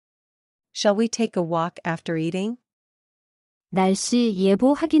 Shall we take a walk after eating? 날씨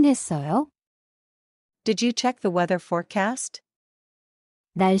예보 확인했어요? Did you check the weather forecast?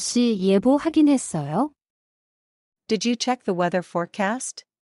 날씨 예보 확인했어요? Did you check the weather forecast?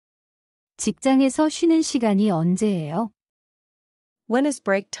 직장에서 쉬는 시간이 언제예요? When is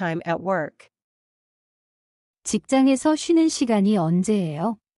break time at work? 직장에서 쉬는 시간이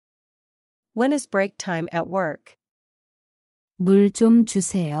언제예요? When is break time at work? 물 좀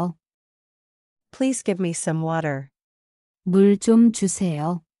주세요. Please give me some water. 물 좀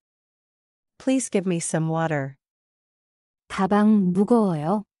주세요. Please give me some water. 가방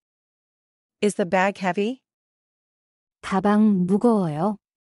무거워요. Is the bag heavy? 가방 무거워요.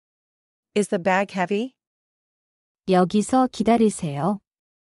 Is the bag heavy? 여기서 기다리세요.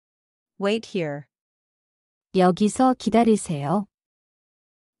 Wait here. 여기서 기다리세요.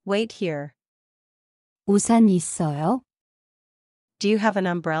 Wait here. 우산 있어요? Do you have an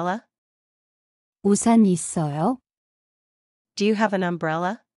umbrella? 우산 있어요? Do you have an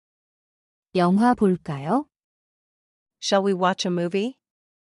umbrella? 영화 볼까요? Shall we watch a movie?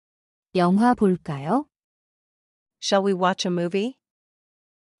 영화 볼까요? Shall we watch a movie?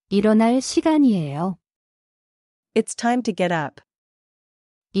 일어날 시간이에요. It's time to get up.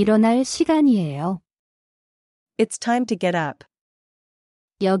 일어날 시간이에요. It's time to get up.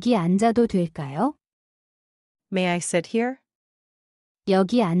 여기 앉아도 될까요? May I sit here?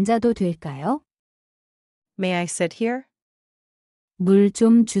 여기 앉아도 될까요? May I sit here? 물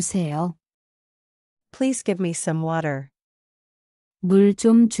좀 주세요. Please give me some water. 물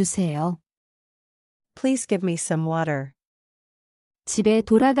좀 주세요. Please give me some water. 집에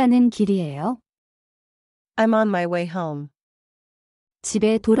돌아가는 길이에요. I'm on my way home.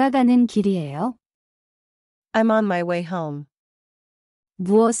 집에 돌아가는 길이에요. I'm on my way home.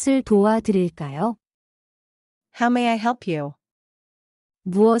 무엇을 도와드릴까요? How may I help you?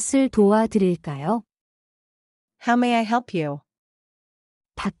 무엇을 도와드릴까요? How may I help you?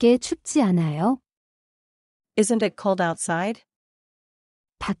 밖에 춥지 않아요? Isn't it cold outside?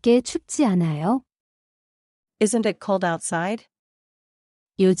 밖에 춥지 않아요? Isn't it cold outside?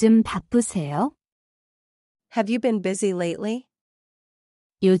 요즘 바쁘세요? Have you been busy lately?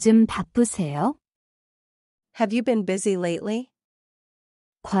 요즘 바쁘세요? Have you been busy lately?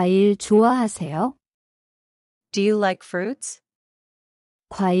 과일 좋아하세요? Do you like fruits?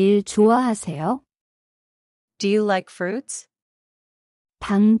 과일 좋아하세요? Do you like fruits?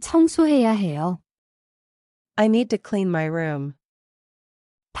 방 청소해야 해요. I need to clean my room.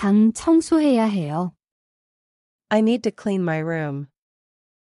 방 청소해야 해요. I need to clean my room.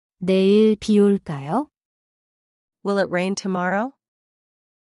 내일 비 올까요? Will it rain tomorrow?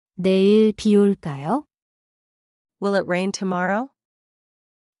 내일 비 올까요? Will it rain tomorrow?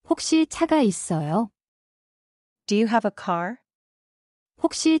 혹시 차가 있어요? Do you have a car?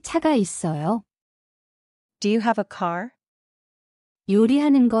 혹시 차가 있어요? Do you have a car?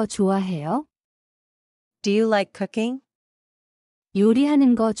 요리하는 거 좋아해요? Do you like cooking?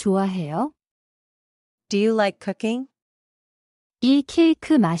 요리하는 거 좋아해요? Do you like cooking? 이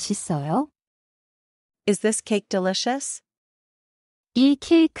케이크 맛있어요? Is this cake delicious? 이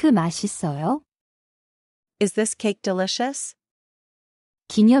케이크 맛있어요? Is this cake delicious?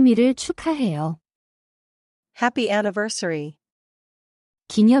 기념일을 축하해요. Happy anniversary.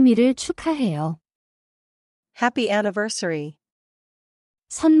 기념일을 축하해요. Happy anniversary.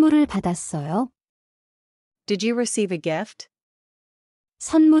 선물을 받았어요? Did you receive a gift?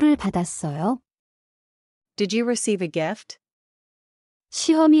 선물을 받았어요? Did you receive a gift?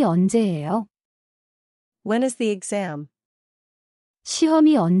 시험이 언제예요? When is the exam?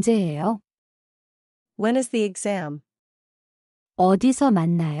 시험이 언제예요? When is the exam? 어디서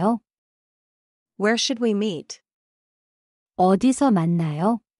만나요? Where should we meet? 어디서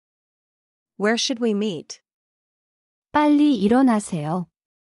만나요? Where should we meet? 빨리 일어나세요.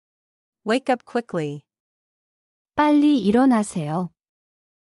 Wake up quickly. 빨리 일어나세요.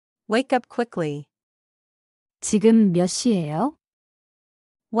 Wake up quickly. 지금 몇 시예요?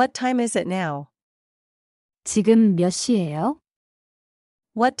 What time is it now? 지금 몇 시예요?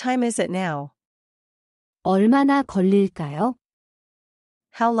 What time is it now? 얼마나 걸릴까요?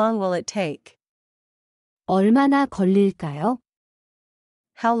 How long will it take? 얼마나 걸릴까요?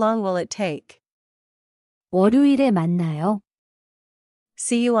 How long will it take? 월요일에 만나요.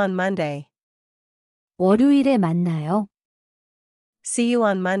 See you on Monday. 월요일에 만나요. See you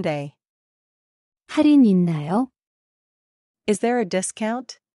on Monday. 할인 있나요? Is there a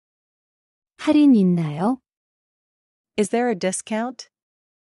discount? 할인 있나요? Is there a discount?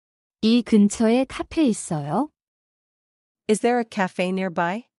 이 근처에 카페 있어요? Is there a cafe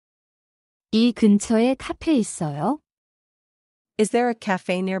nearby? 이 근처에 카페 있어요? Is there a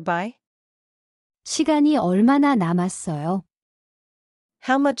cafe nearby? 시간이 얼마나 남았어요?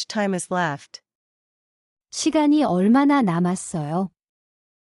 How much time is left? 시간이 얼마나 남았어요?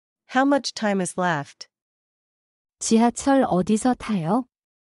 How much time is left? 지하철 어디서 타요?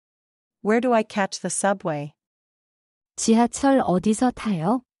 Where do I catch the subway? 지하철 어디서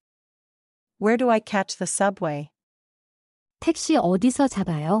타요? Where do I catch the subway? 택시 어디서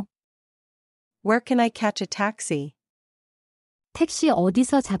잡아요? Where can I catch a taxi? 택시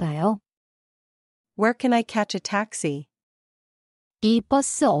어디서 잡아요? Where can I catch a taxi? 이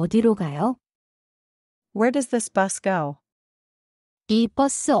버스 어디로 가요? Where does this bus go? 이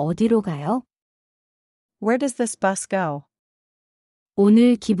버스 어디로 가요? Where does this bus go?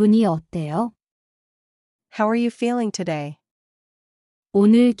 오늘 기분이 어때요? How are you feeling today?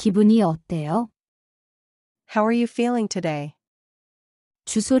 오늘 기분이 어때요? How are you feeling today?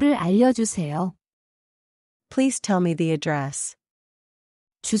 주소를 알려주세요. Please tell me the address.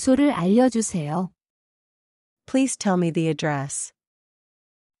 주소를 알려주세요. Please tell me the address.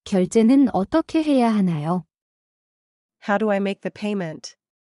 결제는 어떻게 해야 하나요? How do I make the payment?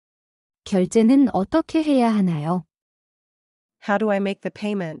 결제는 어떻게 해야 하나요? How do I make the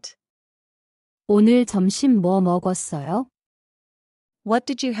payment? 오늘 점심 뭐 먹었어요? What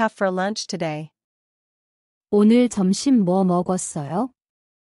did you have for lunch today? 오늘 점심 뭐 먹었어요?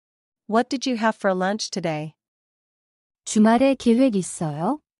 What did you have for lunch today? 주말에 계획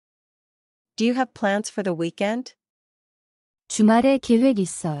있어요? Do you have plans for the weekend? 주말에 계획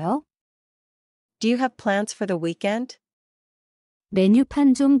있어요? Do you have plans for the weekend?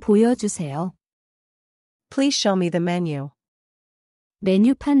 메뉴판 좀 보여주세요. Please show me the menu.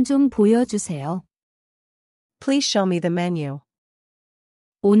 메뉴판 좀 보여주세요. Please show me the menu.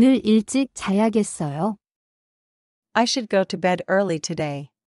 오늘 일찍 자야겠어요. I should go to bed early today.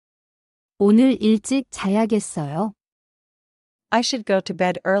 오늘 일찍 자야겠어요. I should go to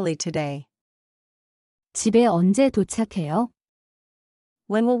bed early today. 집에 언제 도착해요?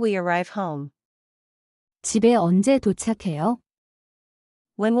 When will we arrive home? 집에 언제 도착해요?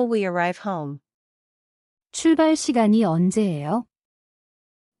 When will we arrive home? 출발 시간이 언제예요?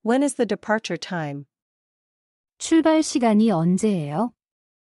 When is the departure time? 출발 시간이 언제예요?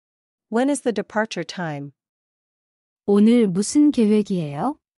 When is the departure time? 오늘 무슨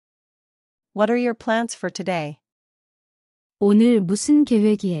계획이에요? What are your plans for today? 오늘 무슨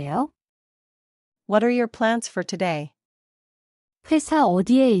계획이에요? What are your plans for today? 회사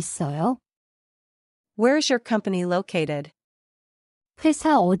어디에 있어요? Where is your company located?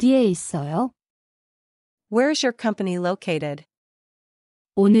 회사 어디에 있어요? Where is your company located?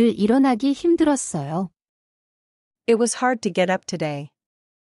 오늘 일어나기 힘들었어요. It was hard to get up today.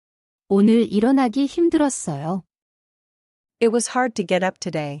 오늘 일어나기 힘들었어요. It was hard to get up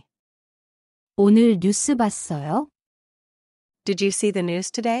today. 오늘 뉴스 봤어요? Did you see the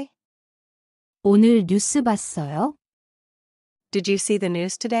news today? 오늘 뉴스 봤어요? Did you see the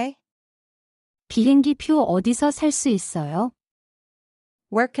news today? 비행기 표 어디서 살 수 있어요?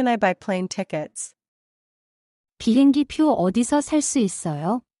 Where can I buy plane tickets? 비행기 표 어디서 살 수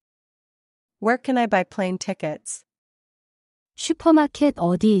있어요? Where can I buy plane tickets? 슈퍼마켓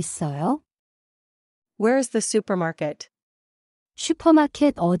어디 있어요? Where is the supermarket?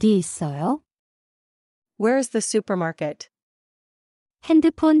 슈퍼마켓 어디 있어요? Where is the supermarket?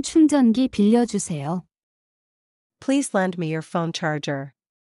 핸드폰 충전기 빌려주세요. Please lend me your phone charger.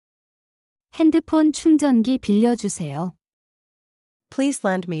 핸드폰 충전기 빌려주세요. Please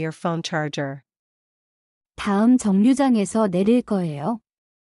lend me your phone charger. 다음 정류장에서 내릴 거예요.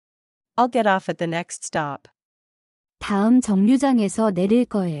 I'll get off at the next stop. 다음 정류장에서 내릴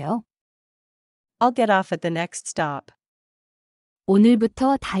거예요. I'll get off at the next stop.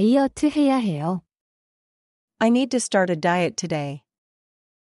 오늘부터 다이어트 해야 해요. I need to start a diet today.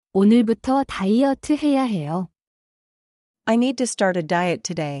 오늘부터 다이어트 해야 해요. I need to start a diet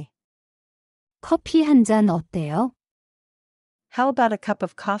today. 커피 한 잔 어때요? How about a cup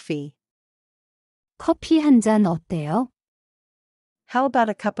of coffee? 커피 한 잔 어때요? How about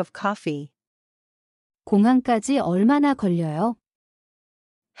a cup of coffee? 공항까지 얼마나 걸려요?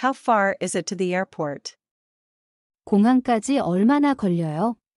 How far is it to the airport? 공항까지 얼마나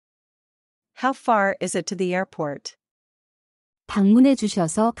걸려요? How far is it to the airport? 방문해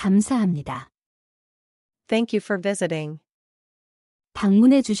주셔서 감사합니다. Thank you for visiting.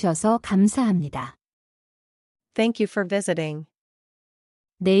 방문해 주셔서 감사합니다. Thank you for visiting.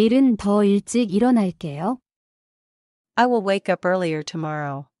 내일은 더 일찍 일어날게요. I will wake up earlier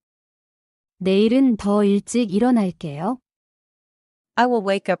tomorrow. 내일은 더 일찍 일어날게요. I will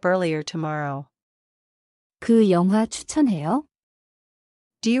wake up earlier tomorrow. 그 영화 추천해요?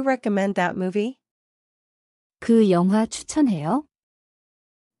 Do you recommend that movie? 그 영화 추천해요?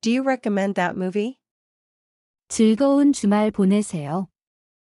 Do you recommend that movie? 즐거운 주말 보내세요.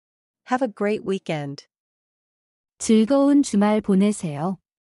 Have a great weekend. 즐거운 주말 보내세요.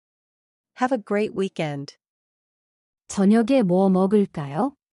 Have a great weekend. 저녁에 뭐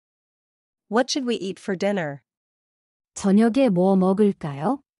먹을까요? What should we eat for dinner? 저녁에 뭐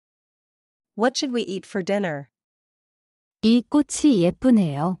먹을까요? What should we eat for dinner? 이 꽃이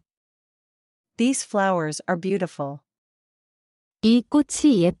예쁘네요. These flowers are beautiful. 이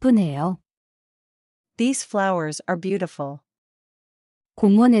꽃이 예쁘네요. These flowers are beautiful.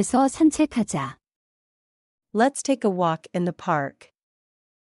 공원에서 산책하자. Let's take a walk in the park.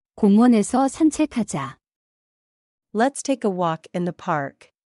 공원에서 산책하자. Let's take a walk in the park.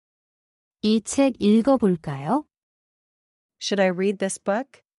 이 책 읽어볼까요? Should I read this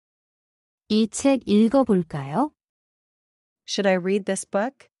book? 이 책 읽어볼까요? Should I read this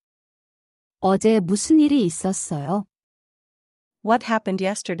book? 어제 무슨 일이 있었어요? What happened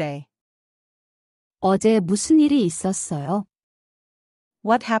yesterday? 어제 무슨 일이 있었어요?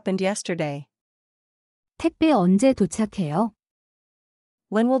 What happened yesterday? 택배 언제 도착해요?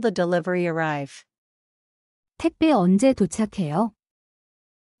 When will the delivery arrive? 택배 언제 도착해요?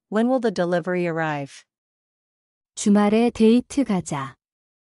 When will the delivery arrive? 주말에 데이트 가자.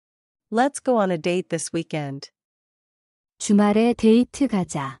 Let's go on a date this weekend. 주말에 데이트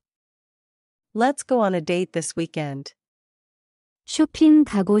가자. Let's go on a date this weekend. 쇼핑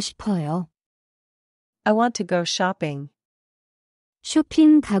가고 싶어요. I want to go shopping.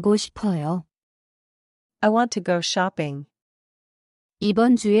 쇼핑 가고 싶어요. I want to go shopping.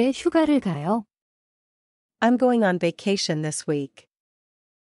 이번 주에 휴가를 가요. I'm going on vacation this week.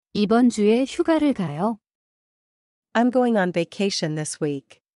 이번 주에 휴가를 가요. I'm going on vacation this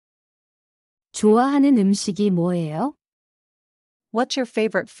week. 좋아하는 음식이 뭐예요? What's your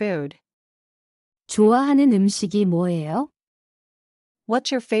favorite food? 좋아하는 음식이 뭐예요?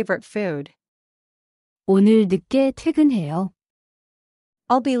 What's your favorite food? 오늘 늦게 퇴근해요.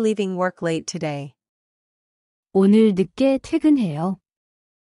 I'll be leaving work late today. 오늘 늦게 퇴근해요.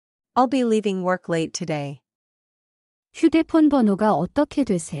 I'll be leaving work late today. 휴대폰 번호가 어떻게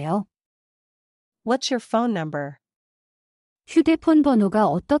되세요? What's your phone number? 휴대폰 번호가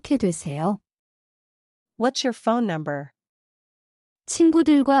어떻게 되세요? What's your phone number?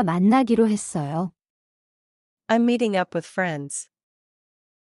 친구들과 만나기로 했어요. I'm meeting up with friends.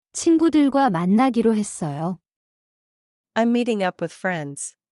 친구들과 만나기로 했어요. I'm meeting up with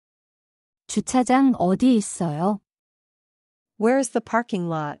friends. 주차장 어디 있어요? Where is the parking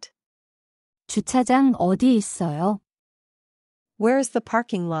lot? 주차장 어디 있어요? Where is the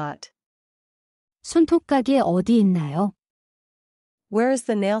parking lot? 손톱가게 어디 있나요? Where is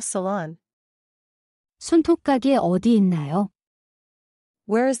the nail salon? 손톱가게 어디 있나요?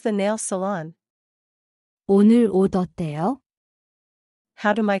 Where is the nail salon? 오늘 옷 어때요?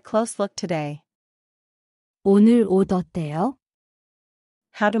 How do my clothes look today? 오늘 옷 어때요?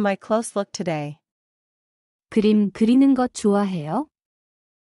 How do my clothes look today? 그림 그리는 것 좋아해요?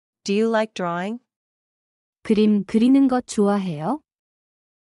 Do you like drawing? 그림 그리는 것 좋아해요?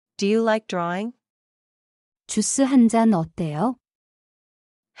 Do you like drawing? 주스 한 잔 어때요?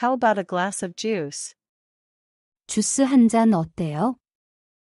 How about a glass of juice? 주스 한 잔 어때요?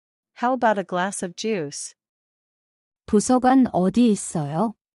 How about a glass of juice? 도서관 어디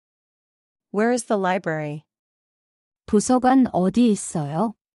있어요? Where is the library? 도서관 어디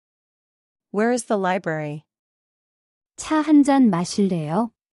있어요? Where is the library? 차 한 잔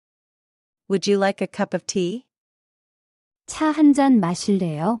마실래요? Would you like a cup of tea? 차 한 잔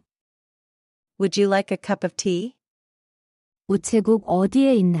마실래요? Would you like a cup of tea? 우체국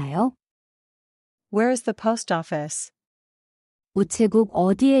어디에 있나요? Where is the post office? 우체국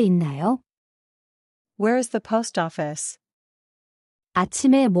어디에 있나요? Where is the post office?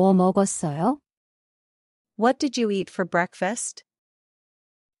 아침에 뭐 먹었어요? What did you eat for breakfast?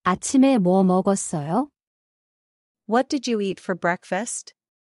 아침에 뭐 먹었어요? What did you eat for breakfast?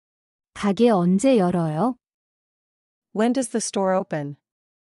 가게 언제 열어요? When does the store open?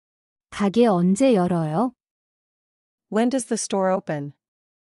 가게 언제 열어요? When does the store open?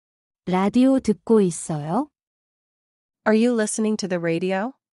 라디오 듣고 있어요? Are you listening to the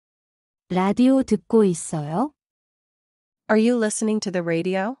radio? 라디오 듣고 있어요? Are you listening to the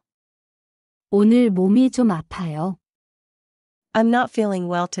radio? 오늘 몸이 좀 아파요. I'm not feeling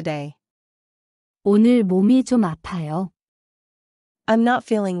well today. 오늘 몸이 좀 아파요. I'm not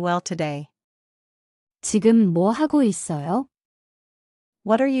feeling well today. 지금 뭐 하고 있어요?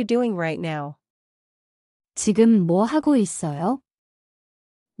 What are you doing right now? 지금 뭐 하고 있어요?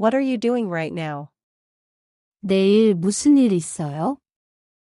 What are you doing right now? 내일 무슨 일 있어요?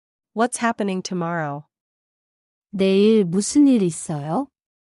 What's happening tomorrow? 내일 무슨 일 있어요?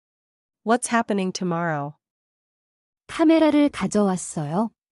 What's happening tomorrow? 카메라를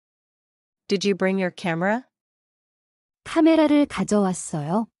가져왔어요. Did you bring your camera? 카메라를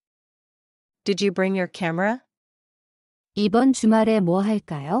가져왔어요. Did you bring your camera? 이번 주말에 뭐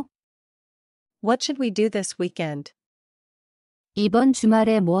할까요? What should we do this weekend? 이번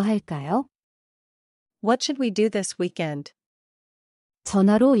주말에 뭐 할까요? What should we do this weekend?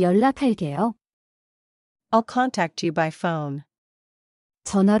 전화로 연락할게요. I'll contact you by phone.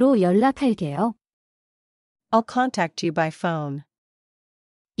 전화로 연락할게요. I'll contact you by phone.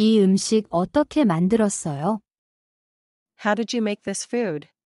 이 음식 어떻게 만들었어요? How did you make this food?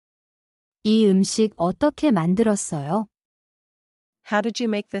 이 음식 어떻게 만들었어요? How did you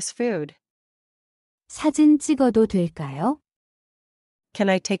make this food? 사진 찍어도 될까요? Can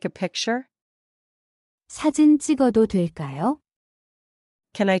I take a picture? 사진 찍어도 될까요?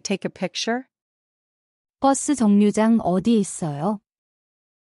 Can I take a picture? 버스 정류장 어디 있어요?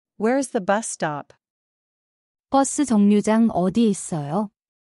 Where is the bus stop? 버스 정류장 어디 있어요?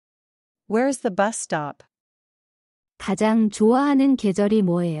 Where is the bus stop? 가장 좋아하는 계절이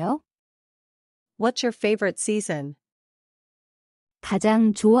뭐예요? What's your favorite season?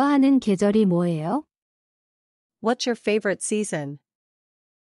 가장 좋아하는 계절이 뭐예요? What's your favorite season?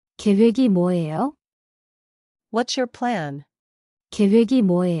 계획이 뭐예요? What's your plan? 계획이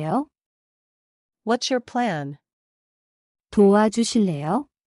뭐예요? What's your plan? 도와주실래요?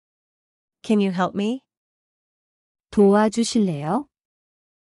 Can you help me? 도와주실래요?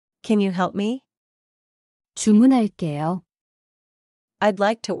 Can you help me? 주문할게요. I'd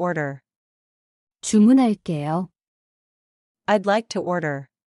like to order. 주문할게요. I'd like to order.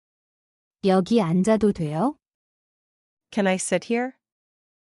 여기 앉아도 돼요? Can I sit here?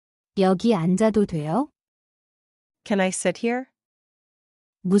 여기 앉아도 돼요? Can I sit here?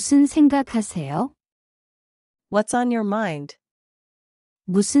 무슨 생각하세요? What's on your mind?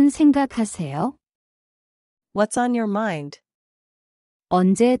 무슨 생각하세요? What's on your mind?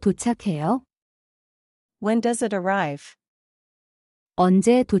 언제 도착해요? When does it arrive?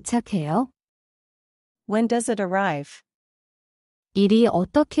 언제 도착해요? When does it arrive? 일이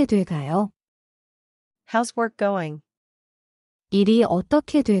어떻게 돼가요? How's work going? 일이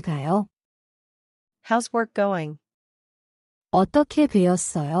어떻게 돼가요? How's work going? 어떻게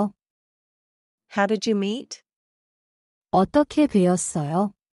배웠어요? How did you meet? 어떻게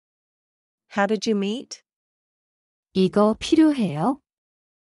배웠어요? How did you meet? 이거 필요해요?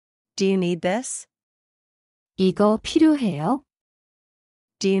 Do you need this? 이거 필요해요?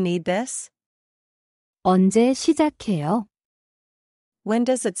 Do you need this? 언제 시작해요? When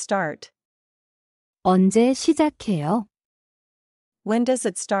does it start? 언제 시작해요? When does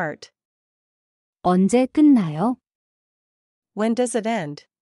it start? 언제 끝나요? When does it end?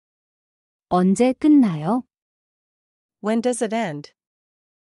 언제 끝나요? When does it end?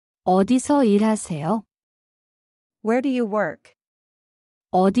 어디서 일하세요? Where do you work?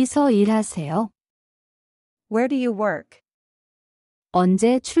 어디서 일하세요? Where do you work?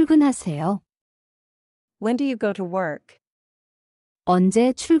 언제 출근하세요? When do you go to work?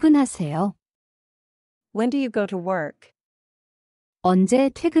 언제 출근하세요? When do you go to work? 언제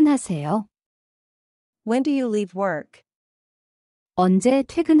퇴근하세요? When do you leave work? 언제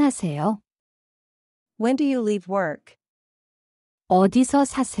퇴근하세요? When do you leave work? 어디서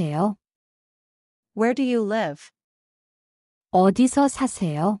사세요? Where do you live? 어디서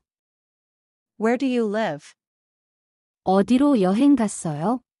사세요? Where do you live? 어디로 여행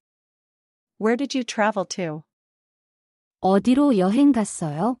갔어요? Where did you travel to? 어디로 여행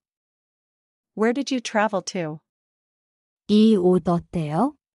갔어요? Where did you travel to? 이 옷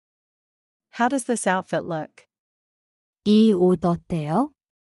어때요? How does this outfit look? 이 옷 어때요?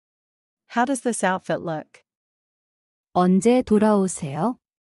 How does this outfit look? 언제 돌아오세요?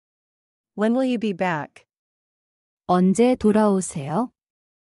 When will you be back? 언제 돌아오세요?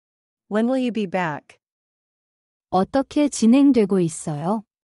 When will you be back? 어떻게 진행되고 있어요?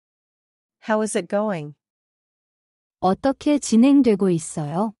 How is it going? 어떻게 진행되고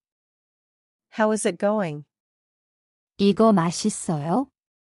있어요? How is it going? 이거 맛있어요?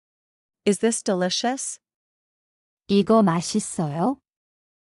 Is this delicious? 이거 맛있어요?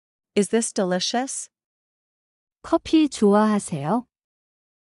 Is this delicious? 커피 좋아하세요?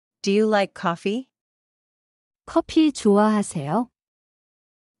 Do you like coffee? 커피 좋아하세요?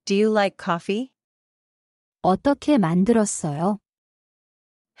 Do you like coffee? 어떻게 만들었어요?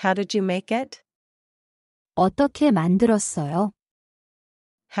 How did you make it? 어떻게 만들었어요?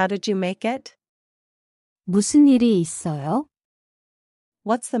 How did you make it? 무슨 일이 있어요?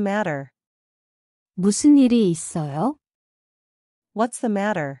 What's the matter? 무슨 일이 있어요? What's the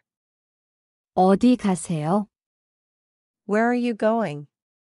matter? 어디 가세요? Where are you going?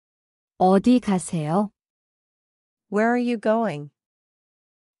 어디 가세요? Where are you going?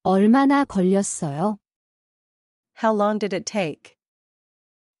 얼마나 걸렸어요? How long did it take?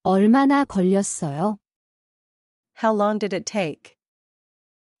 얼마나 걸렸어요? How long did it take?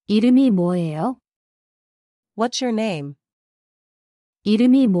 이름이 뭐예요? What's your name?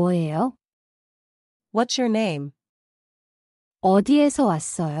 이름이 뭐예요? What's your name? 어디에서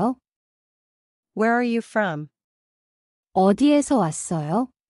왔어요? Where are you from? 어디에서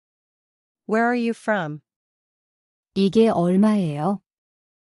왔어요? Where are you from? 이게 얼마예요?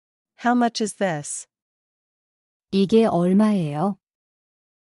 How much is this? 이게 얼마예요?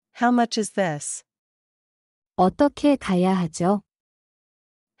 How much is this? 어떻게 가야 하죠?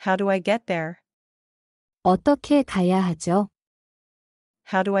 How do I get there? 어떻게 가야 하죠?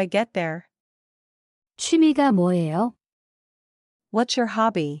 How do I get there? 취미가 뭐예요? What's your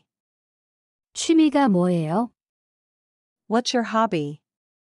hobby? 취미가 뭐예요? What's your hobby?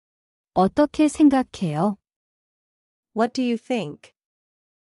 어떻게 생각해요? What do you think?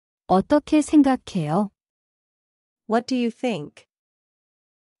 어떻게 생각해요? What do you think?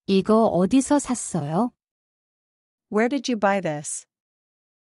 이거 어디서 샀어요? Where did you buy this?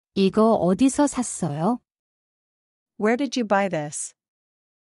 이거 어디서 샀어요? Where did you buy this?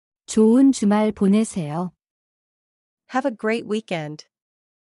 좋은 주말 보내세요. Have a great weekend.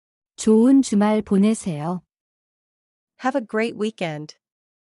 좋은 주말 보내세요. Have a great weekend.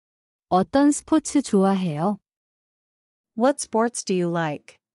 어떤 스포츠 좋아해요? What sports do you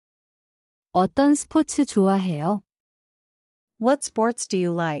like? 어떤 스포츠 좋아해요? What sports do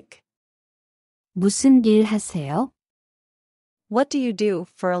you like? 무슨 일 하세요? What do you do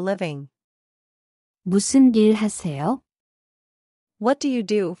for a living? 무슨 일 하세요? What do you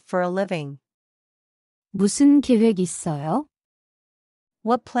do for a living? 무슨 계획 있어요?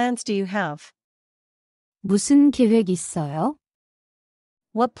 What plans do you have? 무슨 계획 있어요?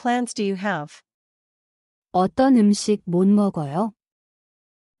 What plans do you have? 어떤 음식 못 먹어요?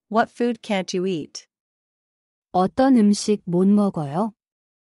 What food can't you eat? 어떤 음식 못 먹어요?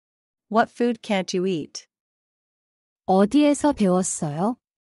 What food can't you eat? 어디에서 배웠어요?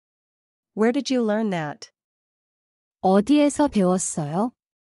 Where did you learn that? 어디에서 배웠어요?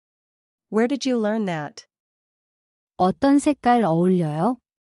 Where did you learn that? 어떤 색깔 어울려요?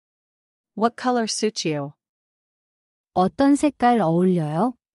 What color suits you? 어떤 색깔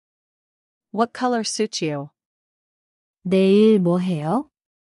어울려요? What color suits you? 내일 뭐 해요?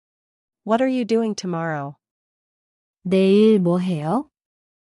 What are you doing tomorrow? 내일 뭐 해요?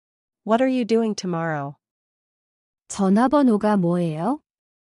 What are you doing tomorrow? 전화번호가 뭐예요?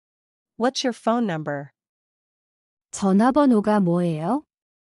 What's your phone number? 전화번호가 뭐예요?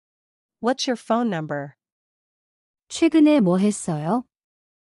 What's your phone number? 최근에 뭐 했어요?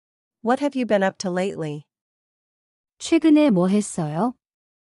 What have you been up to lately? 최근에 뭐 했어요?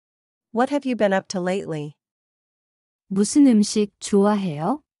 What have you been up to lately? 무슨 음식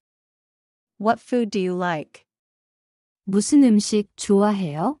좋아해요? What food do you like? 무슨 음식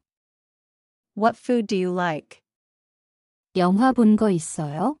좋아해요? What food do you like? 영화 본 거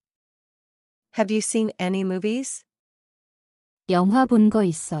있어요? Have you seen any movies? 영화 본 거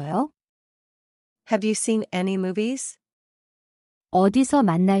있어요? Have you seen any movies? 어디서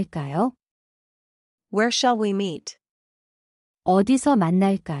만날까요? Where shall we meet? 어디서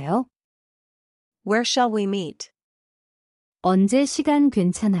만날까요? Where shall we meet? 언제 시간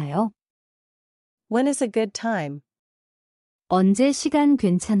괜찮아요? When is a good time? 언제 시간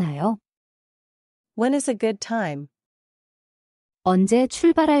괜찮아요? When is a good time? 언제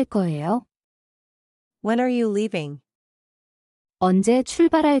출발할 거예요? When are you leaving? 언제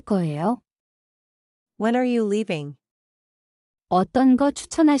출발할 거예요? When are you leaving? 어떤 거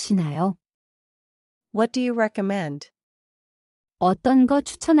추천하시나요? What do you recommend? 어떤 거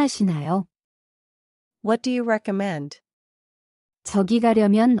추천하시나요? What do you recommend? 저기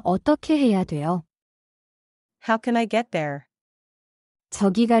가려면 어떻게 해야 돼요? How can I get there?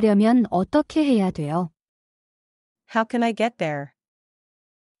 저기 가려면 어떻게 해야 돼요? How can I get there?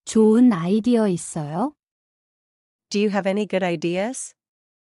 좋은 아이디어 있어요? Do you have any good ideas?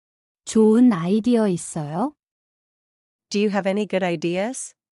 좋은 아이디어 있어요? Do you have any good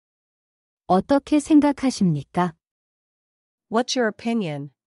ideas? 어떻게 생각하십니까? What's your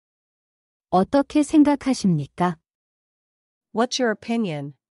opinion? 어떻게 생각하십니까? What's your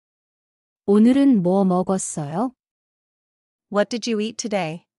opinion? 오늘은 뭐 먹었어요? What did you eat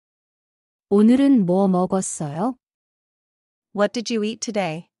today? 오늘은 뭐 먹었어요? What did you eat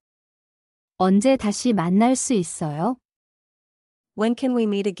today? 언제 다시 만날 수 있어요? When can we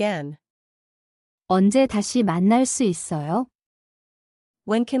meet again? 언제 다시 만날 수 있어요?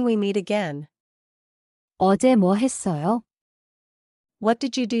 When can we meet again? 어제 뭐 했어요? What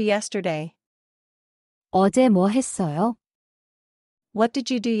did you do yesterday? 어제 뭐 했어요? What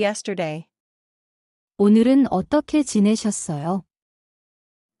did you do yesterday? 오늘은 어떻게 지내셨어요?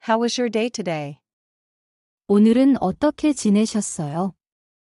 How was your day today? 오늘은 어떻게 지내셨어요?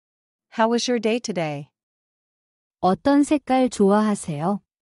 How was your day today? 어떤 색깔 좋아하세요?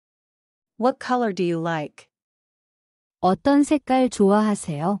 What color do you like? 어떤 색깔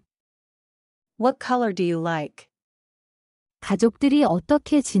좋아하세요? What color do you like? 가족들이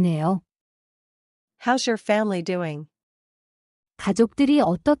어떻게 지내요? How's your family doing? 가족들이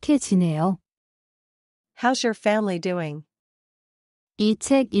어떻게 지내요? How's your family doing? 이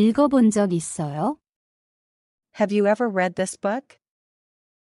책 읽어본 적 있어요? Have you ever read this book?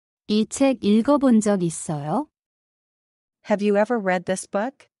 이 책 읽어본 적 있어요? Have you ever read this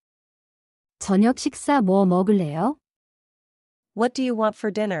book? 저녁 식사 뭐 먹을래요? What do you want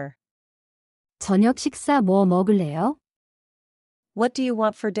for dinner? 저녁 식사 뭐 먹을래요? What do you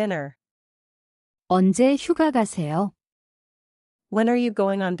want for dinner? 언제 휴가 가세요? When are you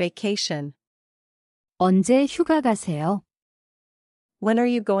going on vacation? 언제 휴가 가세요? When are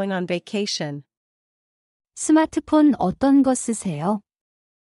you going on vacation? 스마트폰 어떤 거 쓰세요?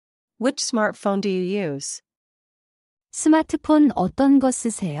 Which smartphone do you use? 스마트폰 어떤 거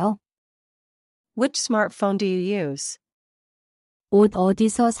쓰세요? Which smartphone do you use? 옷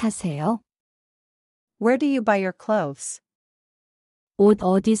어디서 사세요? Where do you buy your clothes? 옷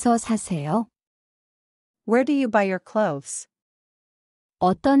어디서 사세요? Where do you buy your clothes?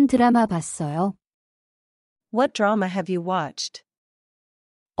 어떤 드라마 봤어요? What drama have you watched?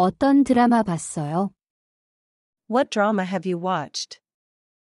 어떤 드라마 봤어요? What drama have you watched?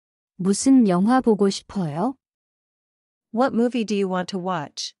 무슨 영화 보고 싶어요? What movie do you want to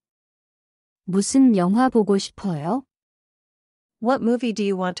watch? 무슨 영화 보고 싶어요? What movie do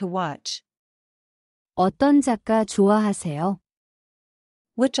you want to watch? 어떤 작가 좋아하세요?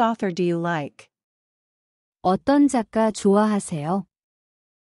 Which author do you like? 어떤 작가 좋아하세요?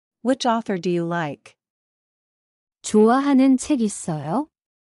 Which author do you like? 좋아하는 책 있어요?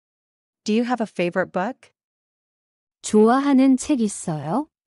 Do you have a favorite book? 좋아하는 책 있어요?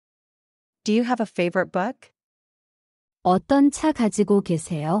 Do you have a favorite book? 어떤 차 가지고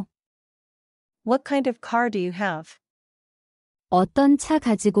계세요? What kind of car do you have? 어떤 차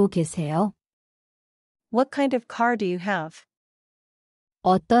가지고 계세요? What kind of car do you have?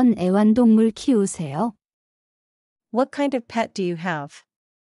 어떤 애완동물 키우세요? What kind of pet do you have?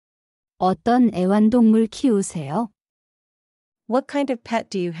 어떤 애완동물 키우세요? What kind of pet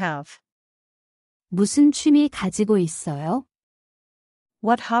do you have? 무슨 취미 가지고 있어요?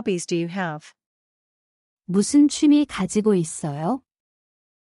 What hobbies do you have? 무슨 취미 가지고 있어요?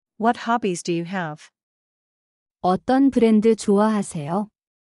 What hobbies do you have? 어떤 브랜드 좋아하세요?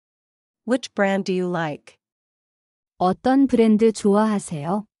 Which brand do you like? 어떤 브랜드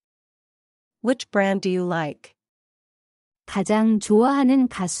좋아하세요? Which brand do you like? 가장 좋아하는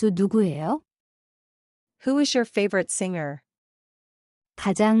가수 누구예요? Who is your favorite singer?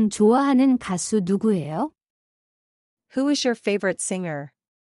 가장 좋아하는 가수 누구예요? Who is your favorite singer?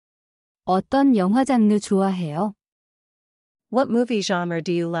 어떤 영화 장르 좋아해요? What movie genre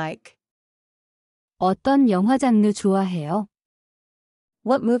do you like? 어떤 영화 장르 좋아해요?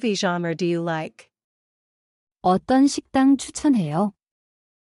 What movie genre do you like? 어떤 식당 추천해요?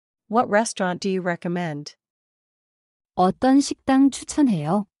 What restaurant do you recommend? 어떤 식당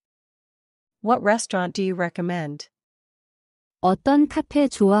추천해요? What restaurant do you recommend? 어떤 카페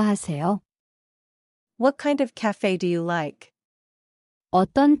좋아하세요? What kind of cafe do you like?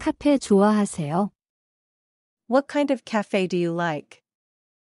 어떤 카페 좋아하세요? What kind of cafe do you like?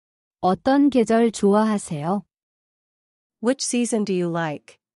 어떤 계절 좋아하세요? Which season do you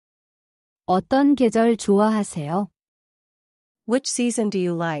like? 어떤 계절 좋아하세요? Which season do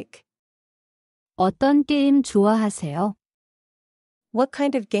you like? 어떤 게임 좋아하세요? What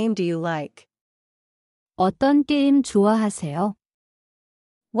kind of game do you like? 어떤 게임 좋아하세요?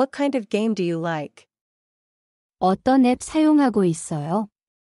 What kind of game do you like? 어떤 앱 사용하고 있어요?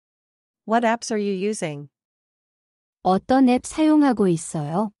 What apps are you using? 어떤 앱 사용하고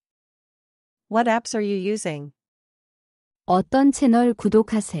있어요? What apps are you using? 어떤 채널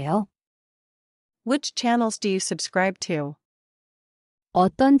구독하세요? Which channels do you subscribe to?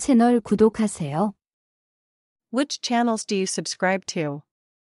 어떤 채널 구독하세요? Which channels do you subscribe to?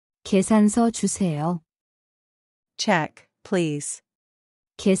 계산서 주세요. Check, please.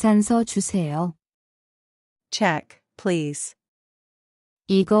 계산서 주세요. Check, please.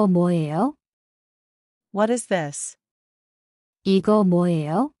 이거 뭐예요? What is this? 이거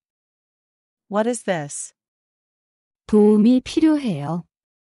뭐예요? What is this? 도움이 필요해요.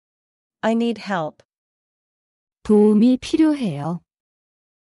 I need help. 도움이 필요해요.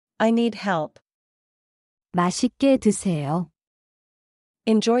 I need help. 맛있게 드세요.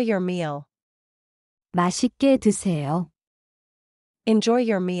 Enjoy your meal. 맛있게 드세요. Enjoy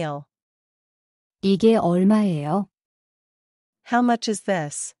your meal. 이게 얼마예요? How much is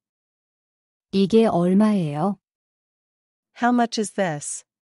this? 이게 얼마예요? How much is this?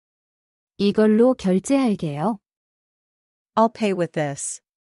 이걸로 결제할게요. I'll pay with this.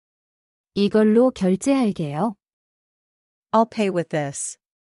 이걸로 결제할게요. I'll pay with this.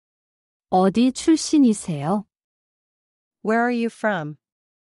 어디 출신이세요? Where are you from?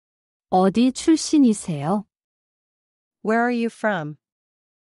 어디 출신이세요? Where are you from?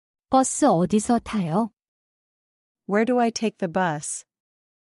 버스 어디서 타요? Where do I take the bus?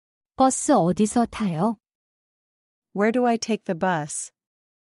 버스 어디서 타요? Where do I take the bus?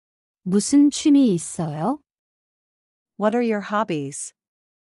 무슨 취미 있어요? What are your hobbies?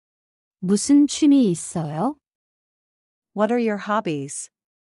 무슨 취미 있어요? What are your hobbies?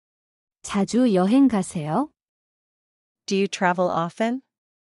 자주 여행 가세요? Do you travel often?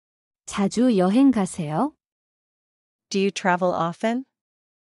 자주 여행 가세요? Do you travel often?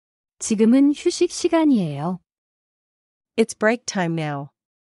 지금은 휴식 시간이에요. It's break time now.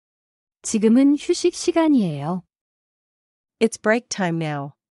 지금은 휴식 시간이에요. It's break time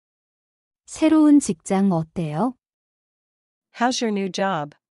now. 새로운 직장 어때요? How's your new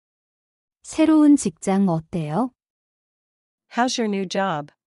job? 새로운 직장 어때요? How's your new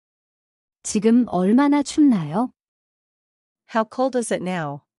job? 지금 얼마나 춥나요? How cold is it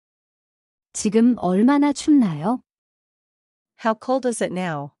now? 지금 얼마나 춥나요? How cold is it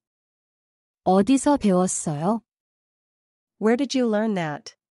now? 어디서 배웠어요? Where did you learn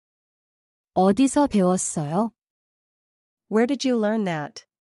that? 어디서 배웠어요? Where did you learn that?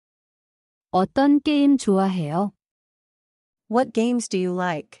 어떤 게임 좋아해요? What games do you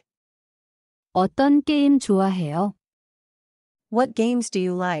like? 어떤 게임 좋아해요? What games do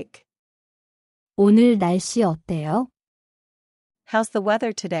you like? 오늘 날씨 어때요? How's the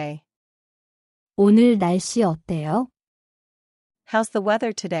weather today? 오늘 날씨 어때요? How's the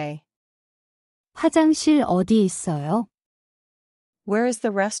weather today? 화장실 어디 있어요? Where is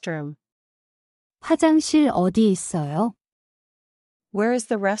the restroom? 화장실 어디 있어요? Where is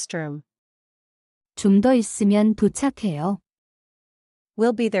the restroom? 좀 더 있으면 도착해요.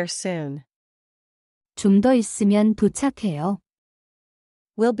 We'll be there soon. 좀 더 있으면 도착해요.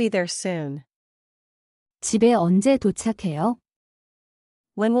 We'll be there soon. 집에 언제 도착해요?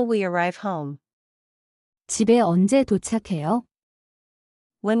 When will we arrive home? 집에 언제 도착해요?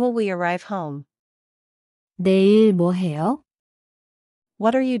 When will we arrive home? 내일 뭐 해요?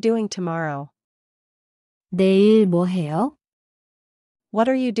 What are you doing tomorrow? 내일 뭐 해요? What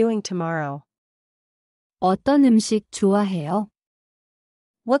are you doing tomorrow? 어떤 음식 좋아해요?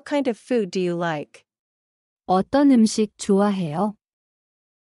 What kind of food do you like? 어떤 음식 좋아해요?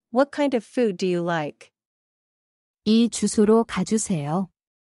 What kind of food do you like? 이 주소로 가주세요.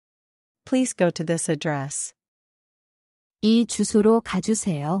 Please go to this address. 이 주소로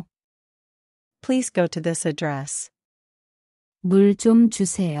가주세요. Please go to this address. 물 좀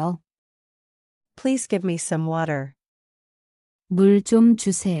주세요. Please give me some water. 물 좀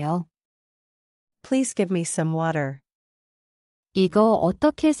주세요. Please give me some water. 이거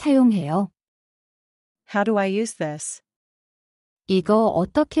어떻게 사용해요? How do I use this? 이거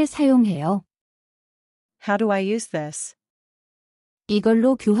어떻게 사용해요? How do I use this?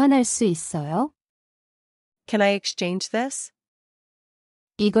 이걸로 교환할 수 있어요? Can I exchange this?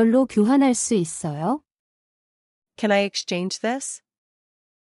 이걸로 교환할 수 있어요? Can I exchange this?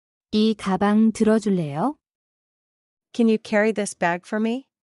 이 가방 들어줄래요? Can you carry this bag for me?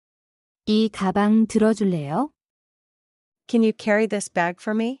 이 가방 들어줄래요? Can you carry this bag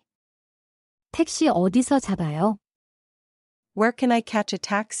for me? 택시 어디서 잡아요? Where can I catch a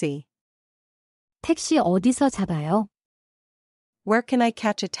taxi? 택시 어디서 잡아요? Where can I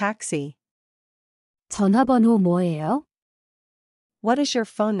catch a taxi? 전화번호 뭐예요? What is your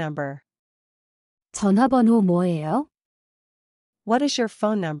phone number? 전화번호 뭐예요? What is your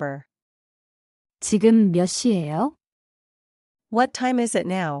phone number? 지금 몇 시예요? What time is it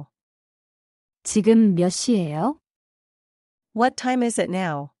now? 지금 몇 시예요? What time is it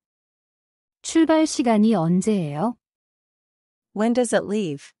now? 출발 시간이 언제예요? When does it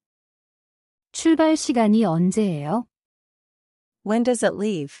leave? 출발 시간이 언제예요? When does it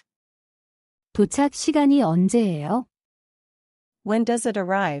leave? 도착 시간이 언제예요? When does it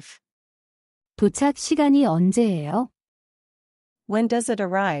arrive? 도착 시간이 언제예요? When does it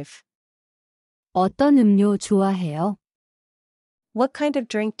arrive? 어떤 음료 좋아해요? What kind of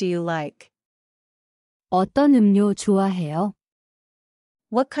drink do you like? 어떤 음료 좋아해요?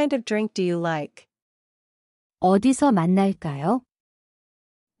 What kind of drink do you like? 어디서 만날까요?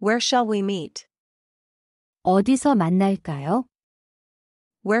 Where shall we meet? 어디서 만날까요?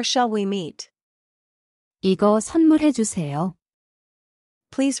 Where shall we meet? 이거 선물해 주세요.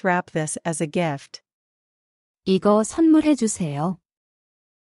 Please wrap this as a gift. 이거 선물해 주세요.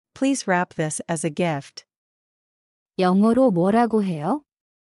 Please wrap this as a gift. 영어로 뭐라고 해요?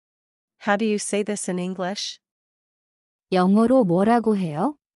 How do you say this in English? 영어로 뭐라고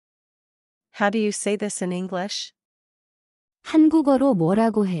해요? How do you say this in English? 한국어로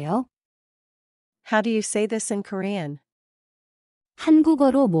뭐라고 해요? How do you say this in Korean?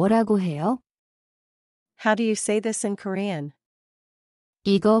 한국어로 뭐라고 해요? How do you say this in Korean?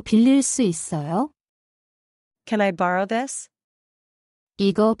 이거 빌릴 수 있어요? Can I borrow this?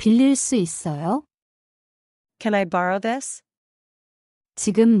 이거 빌릴 수 있어요? Can I borrow this?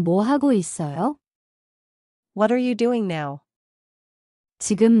 지금 뭐 하고 있어요? What are you doing now?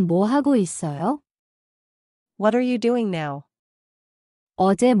 지금 뭐 하고 있어요? What are you doing now?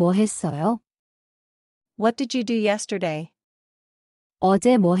 어제 뭐 했어요? What did you do yesterday?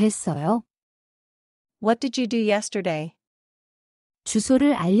 어제 뭐 했어요? What did you do yesterday?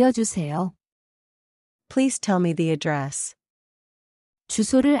 주소를 알려주세요. Please tell me the address.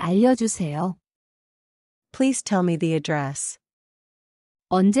 주소를 알려주세요. Please tell me the address.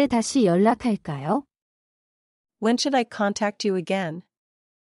 언제 다시 연락할까요? When should I contact you again?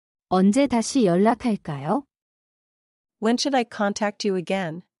 언제 다시 연락할까요? When should I contact you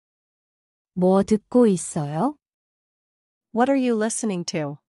again? 뭐 듣고 있어요? What are you listening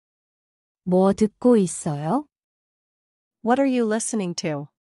to? 뭐 듣고 있어요? What are you listening to?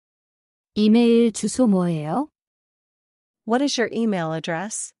 이메일 주소 뭐예요? What is your email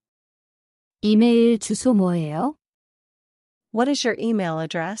address? 이메일 주소 뭐예요? What is your email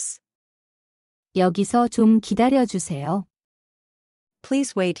address? 여기서 좀 기다려주세요.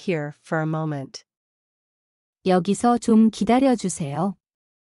 Please wait here for a moment. 여기서 좀 기다려주세요.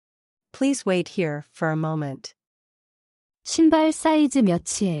 Please wait here for a moment. 신발 사이즈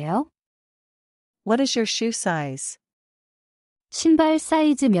몇이에요? What is your shoe size? 신발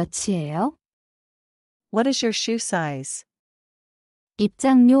사이즈 몇이에요? What is your shoe size?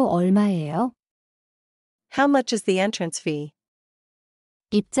 입장료 얼마예요? How much is the entrance fee?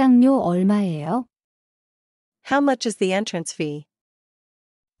 입장료 얼마예요? How much is the entrance fee?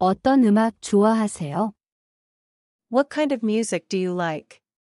 어떤 음악 좋아하세요? What kind of music do you like?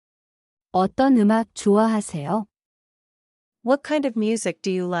 어떤 음악 좋아하세요? What kind of music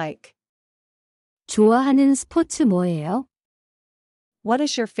do you like? 좋아하는 스포츠 뭐예요? What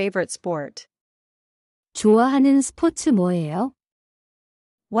is your favorite sport? 좋아하는 스포츠 뭐예요?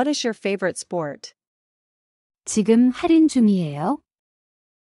 What is your favorite sport? 지금 할인 중이에요?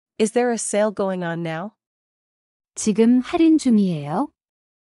 Is there a sale going on now? 지금 할인 중이에요?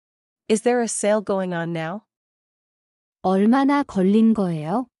 Is there a sale going on now? 얼마나 걸린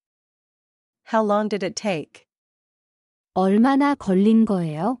거예요? How long did it take? 얼마나 걸린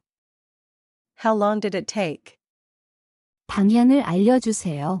거예요? How long did it take? 방향을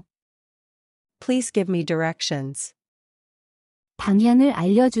알려주세요. Please give me directions. 방향을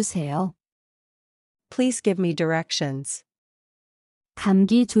알려주세요. Please give me directions.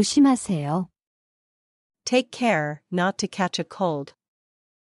 감기 조심하세요. Take care not to catch a cold.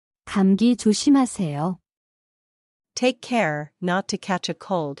 감기 조심하세요. Take care not to catch a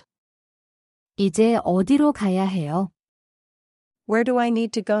cold. 이제 어디로 가야 해요? Where do I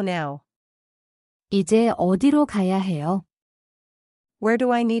need to go now? 이제 어디로 가야 해요? Where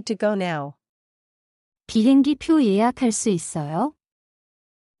do I need to go now? 비행기 표 예약할 수 있어요?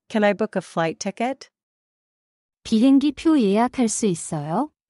 Can I book a flight ticket? 비행기 표 예약할 수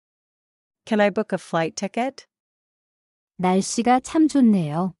있어요? Can I book a flight ticket? 날씨가 참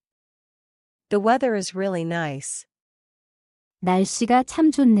좋네요. The weather is really nice. 날씨가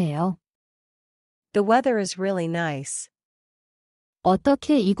참 좋네요. The weather is really nice.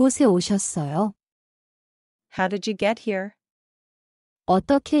 어떻게 이곳에 오셨어요? How did you get here?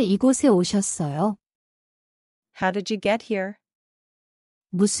 어떻게 이곳에 오셨어요? How did you get here?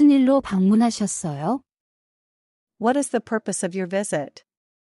 무슨 일로 방문하셨어요? What is the purpose of your visit?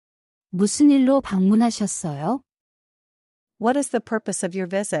 무슨 일로 방문하셨어요? What is the purpose of your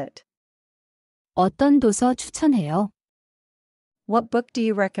visit? 어떤 도서 추천해요? What book do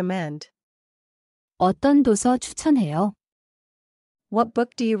you recommend? 어떤 도서 추천해요? What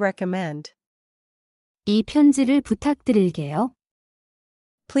book do you recommend? 이 편지를 부탁드릴게요.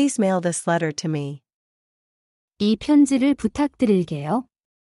 Please mail this letter to me. 이 편지를 부탁드릴게요.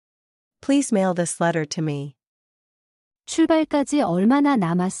 Please mail this letter to me. 출발까지 얼마나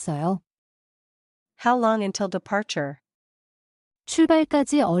남았어요? How long until departure?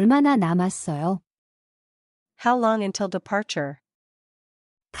 출발까지 얼마나 남았어요? How long until departure?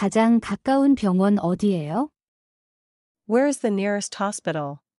 가장 가까운 병원 어디예요? Where is the nearest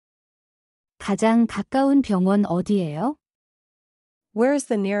hospital? 가장 가까운 병원 어디예요? Where is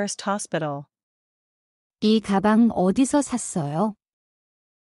the nearest hospital? 이 가방 어디서 샀어요?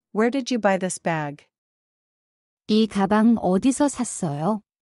 Where did you buy this bag? 이 가방 어디서 샀어요?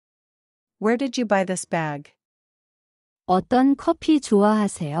 Where did you buy this bag? 어떤 커피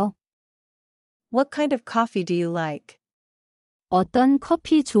좋아하세요? What kind of coffee do you like? 어떤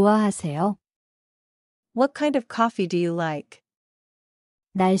커피 좋아하세요? What kind of coffee do you like?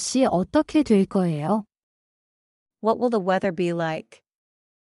 날씨 어떻게 될 거예요? What will the weather be like?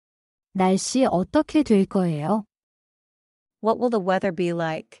 날씨 어떻게 될 거예요? What will the weather be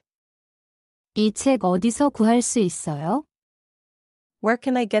like? 이 책 어디서 구할 수 있어요? Where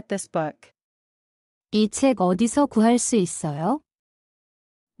can I get this book? 이 책 어디서 구할 수 있어요?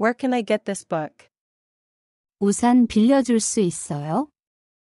 Where can I get this book? 우산 빌려줄 수 있어요?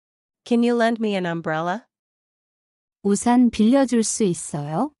 Can you lend me an umbrella? 우산 빌려줄 수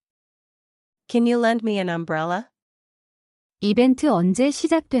있어요? Can you lend me an umbrella? 이벤트 언제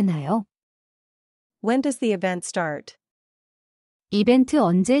시작되나요? When does the event start? 이벤트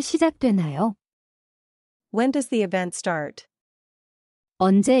언제 시작되나요? When does the event start?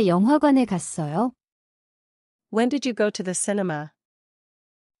 언제 영화관에 갔어요? When did you go to the cinema?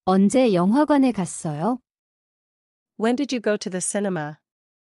 언제 영화관에 갔어요? When did you go to the cinema?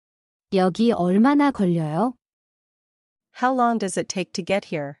 여기 얼마나 걸려요? How long does it take to get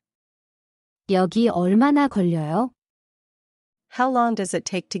here? 여기 얼마나 걸려요? How long does it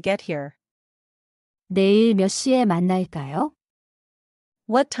take to get here? 내일 몇 시에 만날까요?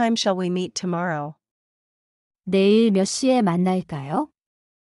 What time shall we meet tomorrow? 내일 몇 시에 만날까요?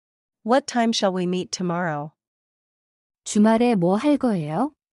 What time shall we meet tomorrow? 주말에 뭐 할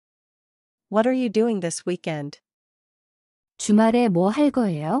거예요? What are you doing this weekend? 주말에 뭐 할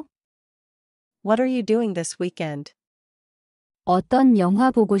거예요? What are you doing this weekend? 어떤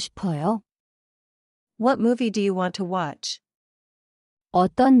영화 보고 싶어요? What movie do you want to watch?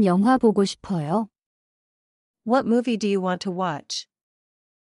 어떤 영화 보고 싶어요? What movie do you want to watch?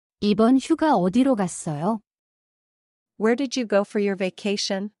 이번 휴가 어디로 갔어요? Where did you go for your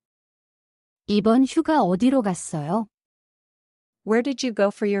vacation? 이번 휴가 어디로 갔어요? Where did you go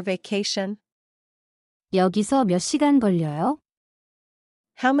for your vacation? 여기서 몇 시간 걸려요?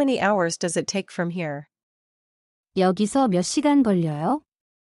 How many hours does it take from here? 여기서 몇 시간 걸려요?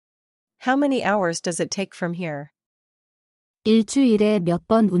 How many hours does it take from here? 일주일에 몇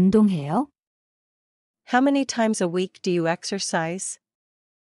번 운동해요? How many times a week do you exercise?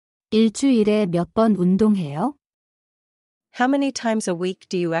 일주일에 몇 번 운동해요? How many times a week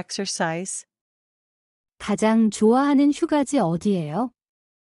do you exercise? 가장 좋아하는 휴가지 어디예요?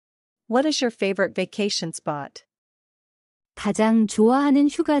 What is your favorite vacation spot? 가장 좋아하는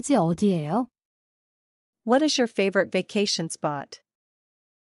휴가지 어디예요? What is your favorite vacation spot?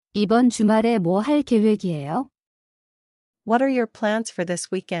 이번 주말에 뭐 할 계획이에요? What are your plans for this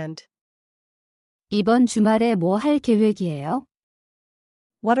weekend? 이번 주말에 뭐 할 계획이에요?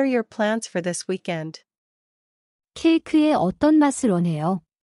 What are your plans for this weekend? 케이크의 어떤 맛을 원해요?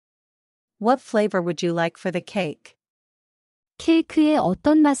 What flavor would you like for the cake? 케이크의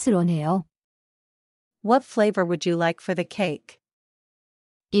어떤 맛을 원해요? What flavor would you like for the cake?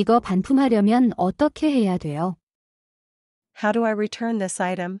 이거 반품하려면 어떻게 해야 돼요? How do I return this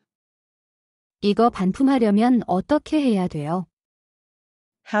item? 이거 반품하려면 어떻게 해야 돼요?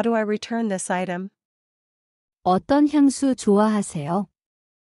 How do I return this item? 어떤 향수 좋아하세요?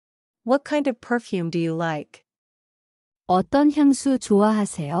 What kind of perfume do you like? 어떤 향수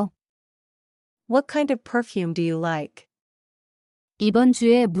좋아하세요? What kind of perfume do you like? 이번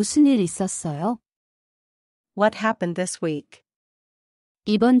주에 무슨 일 있었어요? What happened this week?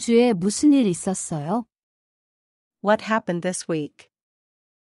 이번 주에 무슨 일 있었어요? What happened this week?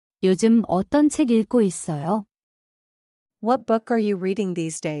 요즘 어떤 책 읽고 있어요? What book are you reading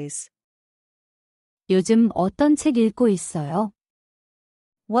these days? 요즘 어떤 책 읽고 있어요?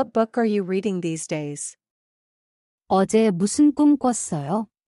 What book are you reading these days? 어제 무슨 꿈 꿨어요?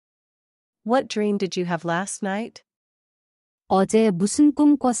 What dream did you have last night? 어제 무슨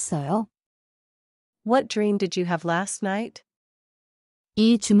꿈 꿨어요? What dream did you have last night?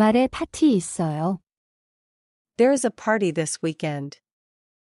 이 주말에 파티 있어요. There is a party this weekend.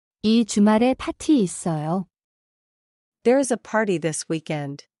 이 주말에 파티 있어요. There is a party this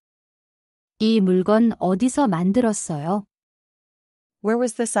weekend. 이 물건 어디서 만들었어요? Where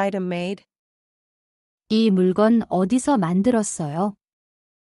was this item made? 이 물건 어디서 만들었어요?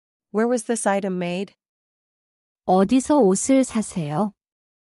 Where was this item made? 어디서 옷을 사세요?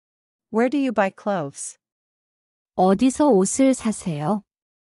 Where do you buy clothes? 어디서 옷을 사세요?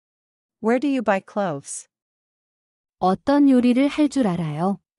 Where do you buy clothes? 어떤 요리를 할 줄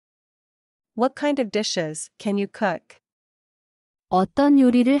알아요? What kind of dishes can you cook? 어떤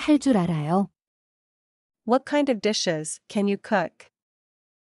요리를 할 줄 알아요? What kind of dishes can you cook?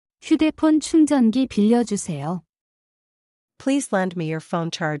 휴대폰 충전기 빌려주세요. Please lend me your phone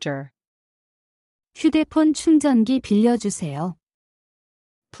charger. 휴대폰 충전기 빌려주세요.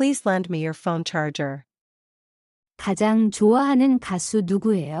 Please lend me your phone charger. 가장 좋아하는 가수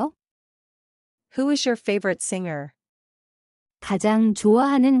누구예요? Who is your favorite singer? 가장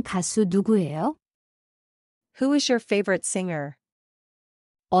좋아하는 가수 누구예요? Who is your favorite singer?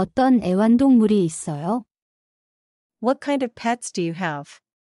 어떤 애완동물이 있어요? What kind of pets do you have?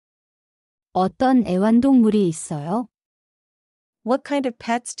 어떤 애완동물이 있어요? What kind of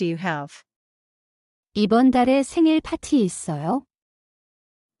pets do you have? 이번 달에 생일 파티 있어요?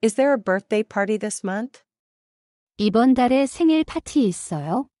 Is there a birthday party this month? 이번 달에 생일 파티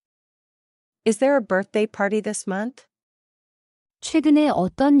있어요? Is there a birthday party this month? 최근에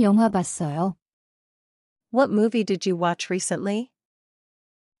어떤 영화 봤어요? What movie did you watch recently?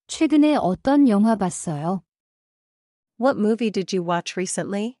 최근에 어떤 영화 봤어요? What movie did you watch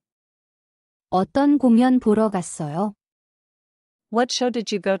recently? 어떤 공연 보러 갔어요? What show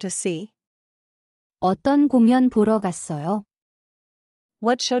did you go to see? 어떤 공연 보러 갔어요?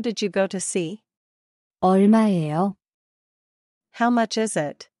 What show did you go to see? 얼마예요? How much is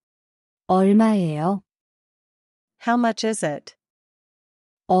it? 얼마예요? How much is it?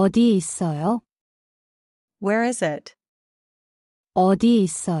 어디 있어요? Where is it? 어디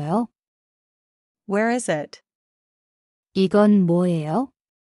있어요? Where is it? 이건 뭐예요?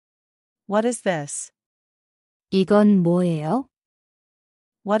 What is this? 이건 뭐예요?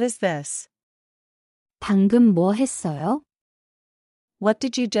 What is this? 방금 뭐 했어요? What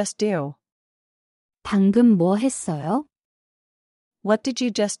did you just do? 방금 뭐 했어요? What did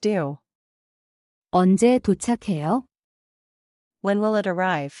you just do? 언제 도착해요? When will it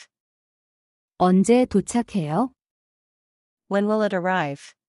arrive? 언제 도착해요? When will it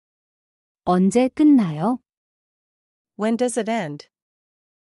arrive? 언제 끝나요? When does it end?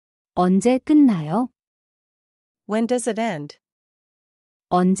 언제 끝나요? When does it end?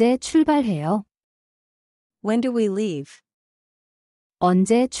 언제 출발해요? When do we leave?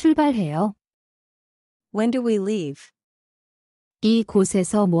 언제 출발해요? When do we leave? 이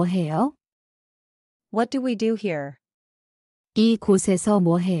곳에서 뭐 해요? What do we do here? 이 곳에서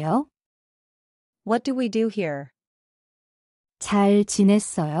뭐 해요? What do we do here? 잘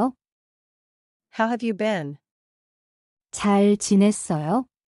지냈어요? How have you been? 잘 지냈어요?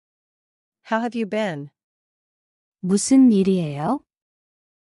 How have you been? 무슨 일이에요?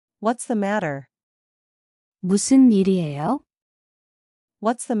 What's the matter? 무슨 일이에요?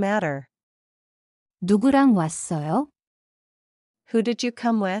 What's the matter? 누구랑 왔어요? Who did you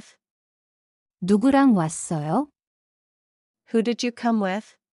come with? 누구랑 왔어요? Who did you come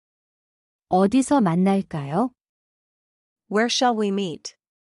with? 어디서 만날까요? Where shall we meet?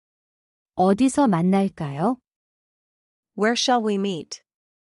 어디서 만날까요? Where shall we meet?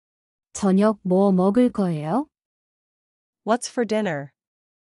 저녁 뭐 먹을 거예요? What's for dinner?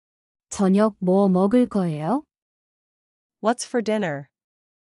 저녁 뭐 먹을 거예요? What's for dinner?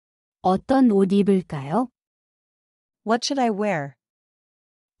 어떤 옷 입을까요? What should I wear?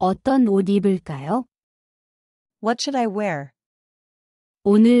 어떤 옷 입을까요? What should I wear?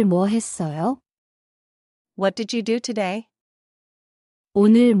 오늘 뭐 했어요? What did you do today?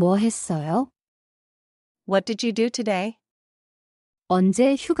 오늘 뭐 했어요? What did you do today?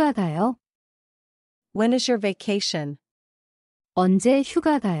 언제 휴가 가요? When is your vacation? 언제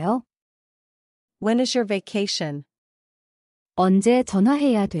휴가 가요? When is your vacation? 언제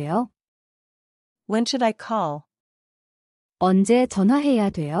전화해야 돼요? When should I call? 언제 전화해야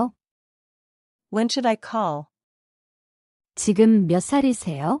돼요? When should I call? 지금 몇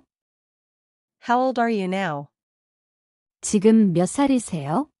살이세요? How old are you now? 지금 몇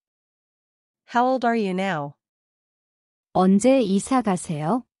살이세요? How old are you now? 언제 이사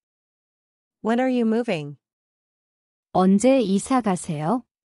가세요? When are you moving? 언제 이사 가세요?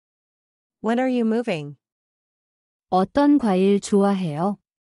 When are you moving? 어떤 과일 좋아해요?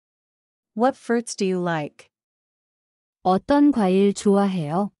 What fruits do you like? 어떤 과일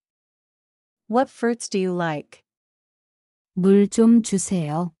좋아해요? What fruits do you like? 물 좀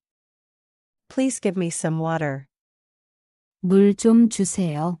주세요. Please give me some water. 물 좀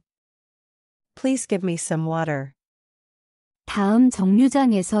주세요. Please give me some water. 다음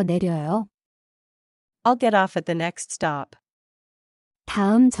정류장에서 내려요. I'll get off at the next stop.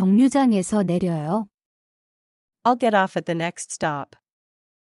 다음 정류장에서 내려요. I'll get off at the next stop.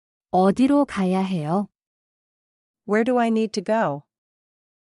 어디로 가야 해요? Where do I need to go?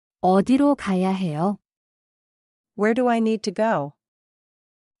 어디로 가야 해요? Where do I need to go?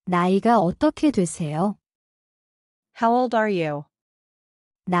 나이가 어떻게 되세요? How old are you?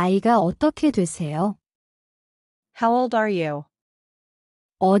 나이가 어떻게 되세요? How old are you?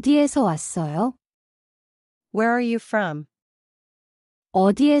 어디에서 왔어요? Where are you from?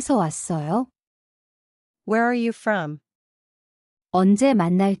 어디에서 왔어요? Where are you from? 언제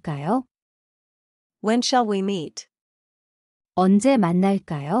만날까요? When shall we meet? 언제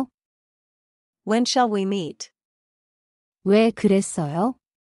만날까요? When shall we meet? 왜 그랬어요?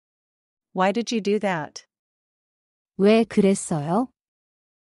 Why did you do that? 왜 그랬어요?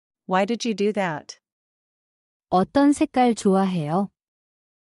 Why did you do that? 어떤 색깔 좋아해요?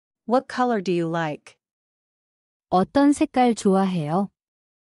 What color do you like? 어떤 색깔 좋아해요?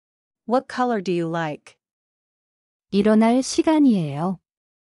 What color do you like? 일어날 시간이에요.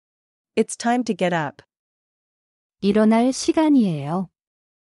 It's time to get up. 일어날 시간이에요.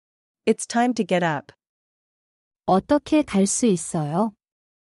 It's time to get up. 어떻게 갈 수 있어요?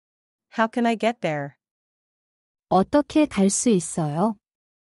 How can I get there? 어떻게 갈 수 있어요?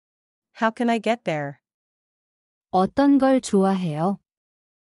 How can I get there? 어떤 걸 좋아해요?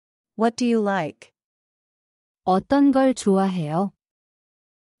 What do you like? 어떤 걸 좋아해요?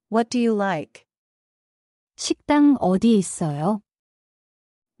 What do you like? 식당 어디 있어요?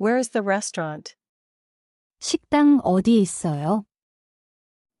 Where is the restaurant? 식당 어디 있어요?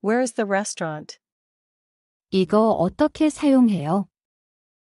 Where is the restaurant? 이거 어떻게 사용해요?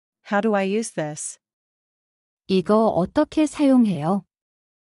 How do I use this? 이거 어떻게 사용해요?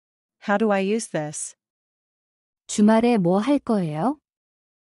 How do I use this? 주말에 뭐 할 거예요?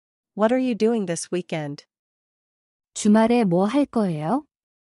 What are you doing this weekend? 주말에 뭐 할 거예요?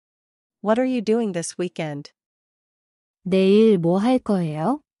 What are you doing this weekend? 내일 뭐 할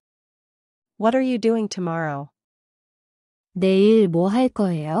거예요? What are you doing tomorrow? 내일 뭐 할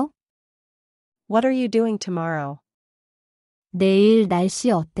거예요? What are you doing tomorrow? 내일 날씨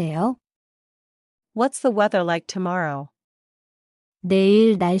어때요? What's the weather like tomorrow?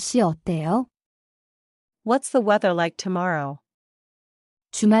 내일 날씨 어때요? What's the weather like tomorrow?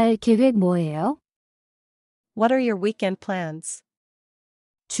 주말 계획 뭐예요? What are your weekend plans?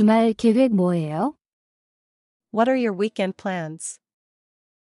 주말 계획 뭐예요? What are your weekend plans?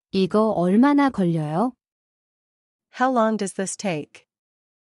 이거 얼마나 걸려요? How long does this take?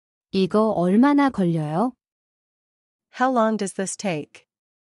 이거 얼마나 걸려요? How long does this take?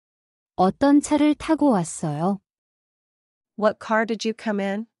 어떤 차를 타고 왔어요? What car did you come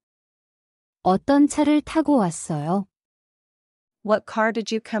in? 어떤 차를 타고 왔어요? What car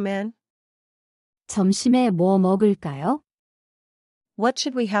did you come in? 점심에 뭐 먹을까요? What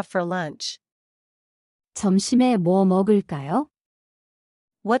should we have for lunch? 점심에 뭐 먹을까요?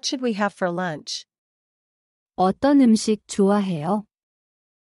 What should we have for lunch? 어떤 음식 좋아해요?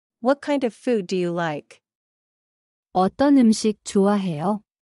 What kind of food do you like? 어떤 음식 좋아해요?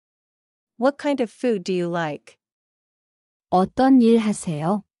 What kind of food do you like? 어떤 일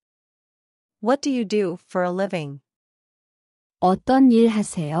하세요? What do you do for a living? 어떤 일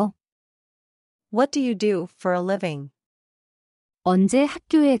하세요? What do you do for a living? 언제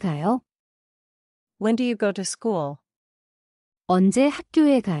학교에 가요? When do you go to school? 언제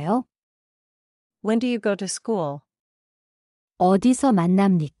학교에 가요? When do you go to school? 어디서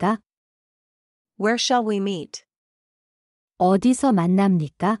만납니까? Where shall we meet? 어디서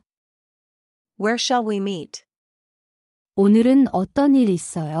만납니까? Where shall we meet? 오늘은 어떤 일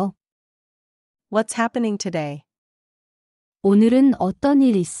있어요? What's happening today? 오늘은 어떤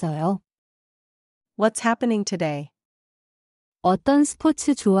일 있어요? What's happening today? 어떤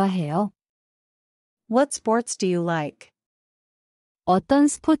스포츠 좋아해요? What sports do you like? 어떤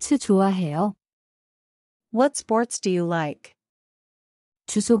스포츠 좋아해요? What sports do you like?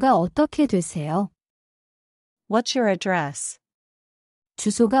 주소가 어떻게 되세요? What's your address?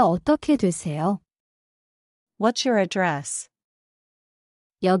 주소가 어떻게 되세요? What's your address?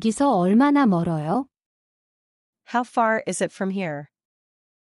 여기서 얼마나 멀어요? How far is it from here?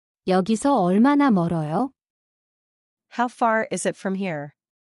 여기서 얼마나 멀어요? How far is it from here?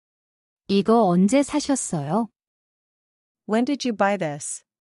 이거 언제 사셨어요? When did you buy this?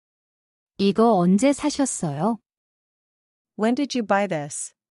 이거 언제 사셨어요? When did you buy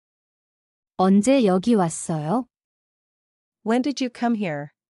this? 언제 여기 왔어요? When did you come here?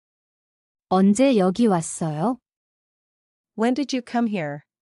 언제 여기 왔어요? When did you come here?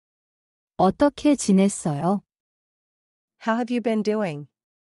 어떻게 지냈어요? How have you been doing?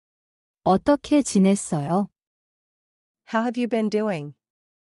 어떻게 지냈어요? How have you been doing?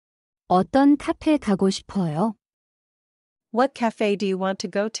 어떤 카페 가고 싶어요? What cafe do you want to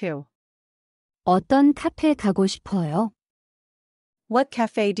go to? 어떤 카페 가고 싶어요? What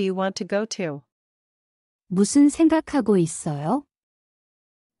cafe do you want to go to? 무슨 생각하고 있어요?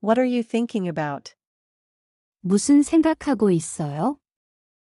 What are you thinking about? 무슨 생각하고 있어요?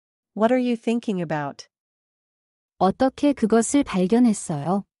 What are you thinking about? 어떻게 그것을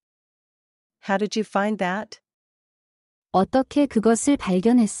발견했어요? How did you find that? 어떻게 그것을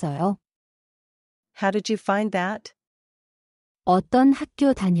발견했어요? How did you find that? 어떤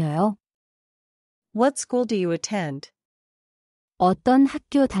학교 다녀요? What school do you attend? 어떤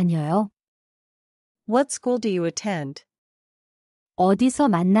학교 다녀요? What school do you attend? 어디서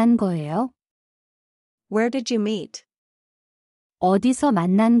만난 거예요? Where did you meet? 어디서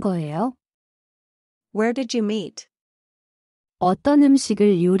만난 거예요? Where did you meet? 어떤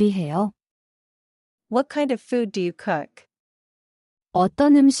음식을 요리해요? What kind of food do you cook?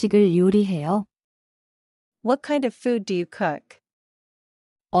 어떤 음식을 요리해요? What kind of food do you cook?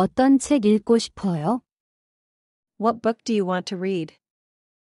 어떤 책 읽고 싶어요? What book do you want to read?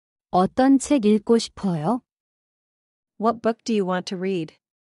 어떤 책 읽고 싶어요? What book do you want to read?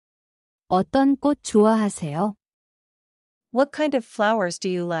 어떤 꽃 좋아하세요? What kind of flowers do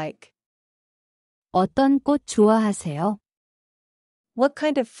you like? 어떤 꽃 좋아하세요? What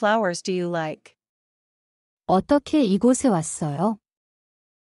kind of flowers do you like? 어떻게 이곳에 왔어요?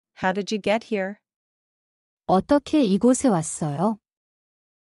 How did you get here? 어떻게 이곳에 왔어요?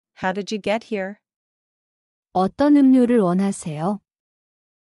 How did you get here? 어떤 음료를 원하세요?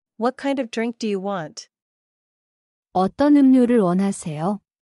 What kind of drink do you want? 어떤 음료를 원하세요?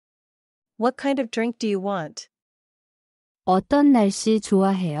 What kind of drink do you want? 어떤 날씨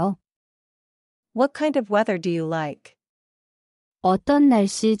좋아해요? What kind of weather do you like? 어떤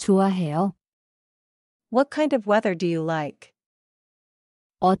날씨 좋아해요? What kind of weather do you like?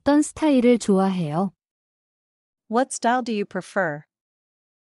 어떤 스타일을 좋아해요? What style do you prefer?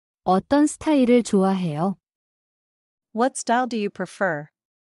 어떤 스타일을 좋아해요? What style do you prefer?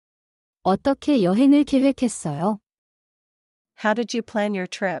 어떻게 여행을 계획했어요? How did you plan your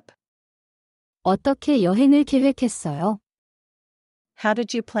trip? 어떻게 여행을 계획했어요? How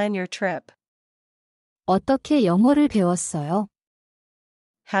did you plan your trip? 어떻게 영어를 배웠어요?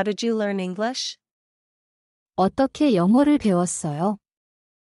 How did you learn English? 어떻게 영어를 배웠어요?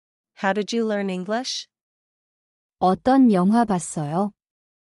 How did you learn English? 어떤 영화 봤어요?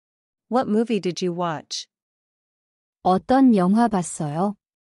 What movie did you watch? 어떤 영화 봤어요?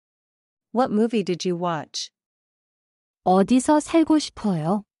 What movie did you watch? 어디서 살고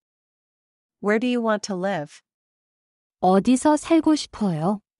싶어요? Where do you want to live? 어디서 살고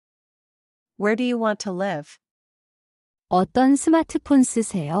싶어요? Where do you want to live? 어떤 스마트폰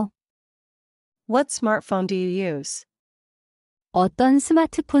쓰세요? What smartphone do you use? 어떤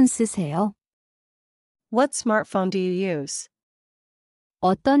스마트폰 쓰세요? What smartphone do you use?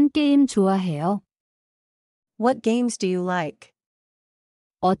 어떤 게임 좋아해요? What games do you like?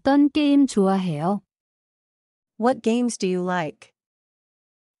 어떤 게임 좋아해요? What games do you like?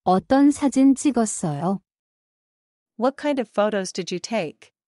 어떤 사진 찍었어요? What kind of photos did you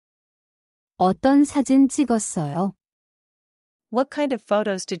take? 어떤 사진 찍었어요? What kind of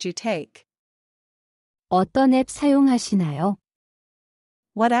photos did you take? 어떤 앱 사용하시나요?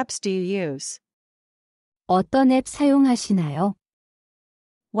 What apps do you use? 어떤 앱 사용하시나요?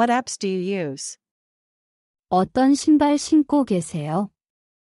 What apps do you use? 어떤 신발 신고 계세요?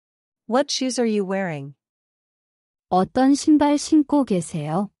 What shoes are you wearing? 어떤 신발 신고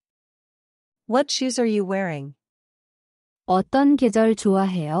계세요? What shoes are you wearing? 어떤 계절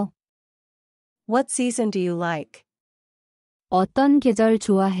좋아해요? What season do you like? 어떤 계절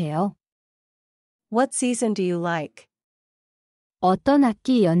좋아해요? What season do you like? 어떤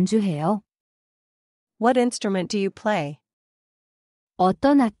악기 연주해요? What instrument do you play?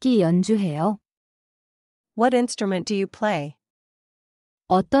 어떤 악기 연주해요? What instrument do you play?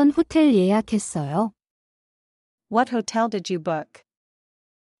 어떤 호텔 예약했어요? What hotel did you book?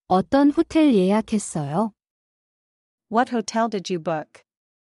 어떤 호텔 예약했어요? What hotel did you book?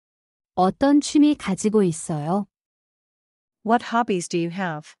 어떤 취미 가지고 있어요? What hobbies do you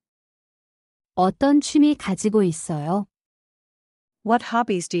have? 어떤 취미 가지고 있어요? What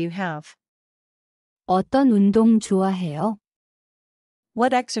hobbies do you have? 어떤 운동 좋아해요?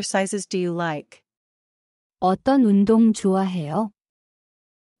 What exercises do you like? 어떤 운동 좋아해요?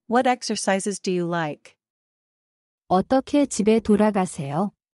 What exercises do you like? 어떻게 집에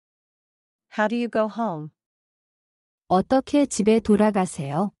돌아가세요? How do you go home? 어떻게 집에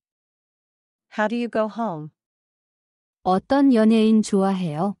돌아가세요? How do you go home? 어떤 연예인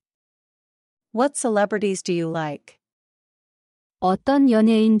좋아해요? What celebrities do you like? 어떤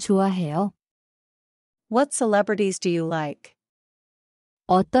연예인 좋아해요? What celebrities do you like?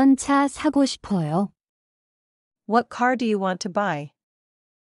 어떤 차 사고 싶어요? What car do you want to buy?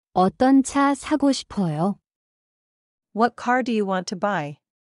 어떤 차 사고 싶어요? What car do you want to buy?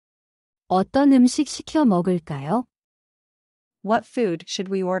 어떤 음식 시켜 먹을까요? What food should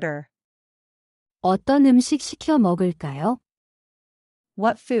we order? 어떤 음식 시켜 먹을까요?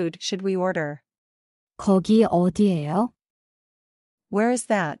 What food should we order? 거기 어디예요? Where is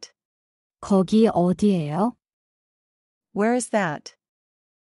that? 거기 어디예요? Where is that?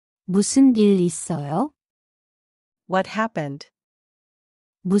 무슨 일 있어요? What happened?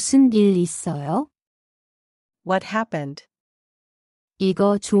 무슨 일 있어요? What happened?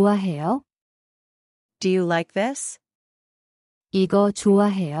 이거 좋아해요? Do you like this? 이거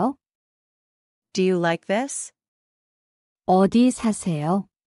좋아해요? Do you like this? 어디 사세요?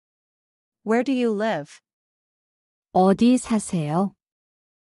 Where do you live? 어디 사세요?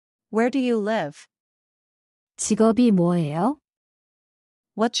 Where do you live? 직업이 뭐예요?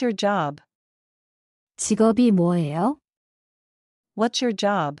 What's your job? 직업이 뭐예요? What's your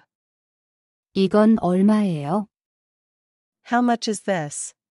job? 이건 얼마예요? How much is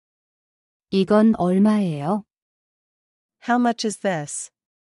this? 이건 얼마예요? How much is this?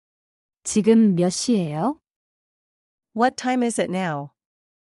 지금 몇 시예요? What time is it now?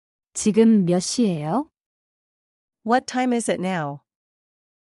 지금 몇 시예요? What time is it now?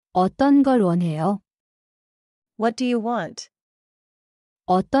 어떤 걸 원해요? What do you want?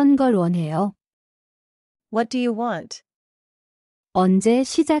 어떤 걸 원해요? What do you want? 언제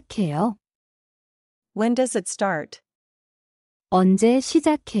시작해요? When does it start? 언제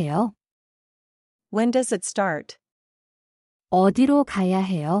시작해요? When does it start? 어디로 가야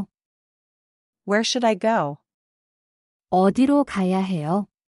해요? Where should I go? 어디로 가야 해요?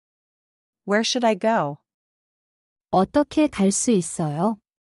 Where should I go? 어떻게 갈 수 있어요?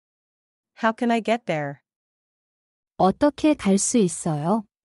 How can I get there? 어떻게 갈 수 있어요?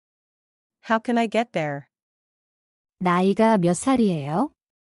 How can I get there? 나이가 몇 살이에요?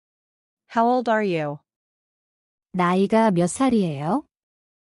 How old are you? 나이가 몇 살이에요?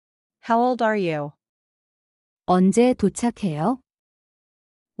 How old are you? 언제 도착해요?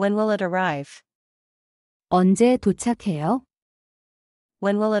 When will it arrive? 언제 도착해요?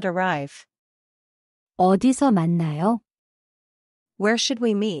 When will it arrive? 어디서 만나요? Where should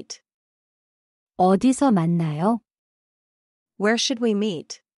we meet? 어디서 만나요? Where should we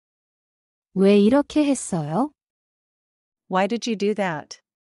meet? 왜 이렇게 했어요? Why did you do that?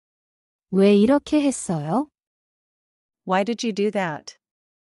 왜 이렇게 했어요? Why did you do that?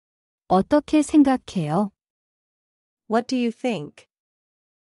 어떻게 생각해요? What do you think?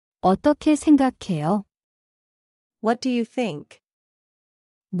 어떻게 생각해요? What do you think?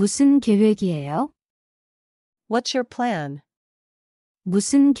 무슨 계획이에요? What's your plan?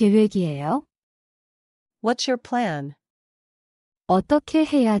 무슨 계획이에요? What's your plan? 어떻게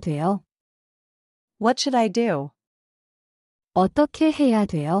해야 돼요? What should I do? 어떻게 해야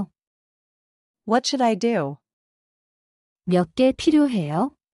돼요? What should I do? 몇 개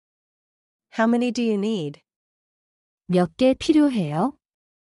필요해요? How many do you need? 몇 개 필요해요?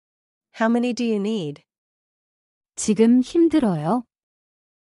 How many do you need? 지금 힘들어요.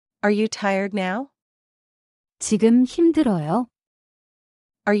 Are you tired now? 지금 힘들어요.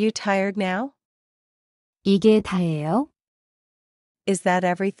 Are you tired now? 이게 다예요? Is that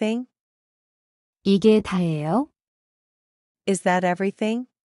everything? 이게 다예요? Is that everything?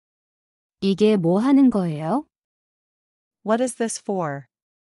 이게 뭐 하는 거예요? What is this for?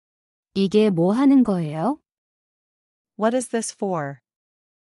 이게 뭐 하는 거예요? What is this for?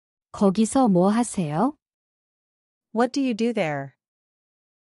 거기서 뭐 하세요? What do you do there?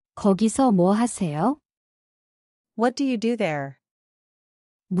 거기서 뭐 하세요? What do you do there?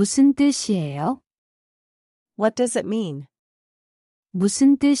 무슨 뜻이에요? What does it mean?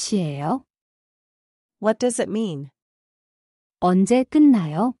 무슨 뜻이에요? What does it mean? 언제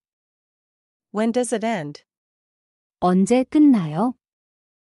끝나요? When does it end? 언제 끝나요?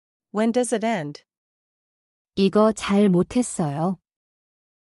 When does it end? 이거 잘 못했어요.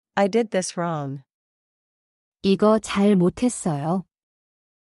 I did this wrong. 이거 잘 못했어요.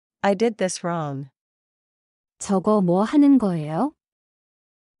 I did this wrong. 저거 뭐 하는 거예요?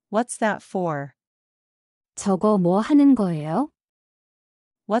 What's that for? 저거 뭐 하는 거예요?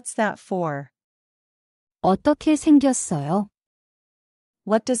 What's that for? 어떻게 생겼어요?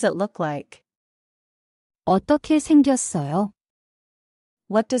 What does it look like? 어떻게 생겼어요?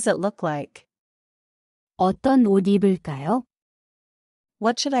 What does it look like? 어떤 옷 입을까요?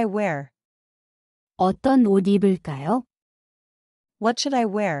 What should I wear? 어떤 옷 입을까요? What should I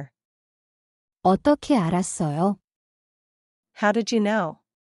wear? 어떻게 알았어요? How did you know?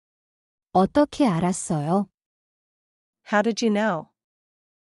 어떻게 알았어요? How did you know?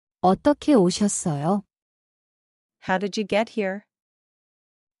 어떻게 오셨어요? How did you get here?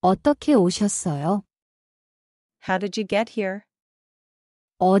 어떻게 오셨어요? How did you get here?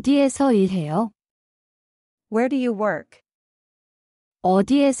 어디에서 일해요? Where do you work?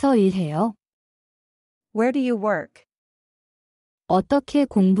 어디에서 일해요? Where do you work? 어떻게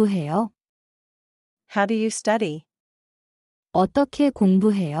공부해요? How do you study? 어떻게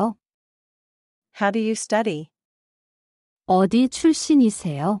공부해요? How do you study? 어디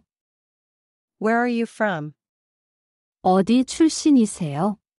출신이세요? Where are you from? 어디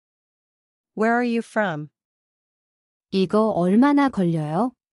출신이세요? Where are you from? 이거 얼마나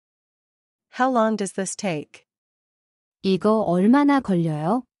걸려요? How long does this take? 이거 얼마나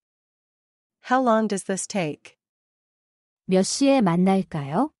걸려요? How long does this take? 몇 시에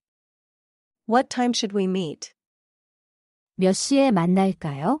만날까요? What time should we meet? 몇 시에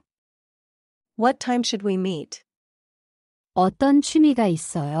만날까요? What time should we meet? 어떤 취미가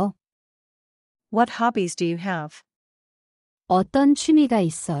있어요? What hobbies do you have? 어떤 취미가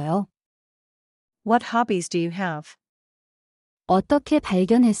있어요? What hobbies do you have? 어떻게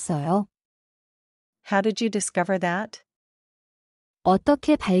발견했어요? How did you discover that?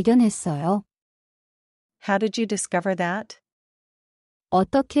 어떻게 발견했어요? How did you discover that?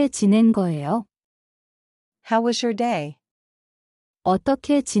 어떻게 지낸 거예요? How was your day?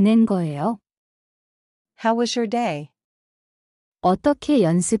 어떻게 지낸 거예요? How was your day? 어떻게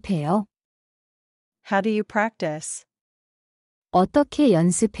연습해요? How do you practice? 어떻게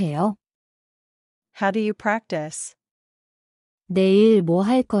연습해요? How do you practice? 내일 뭐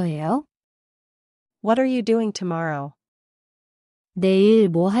할 거예요? What are you doing tomorrow? 내일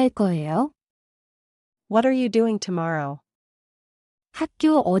뭐 할 거예요? What are you doing tomorrow?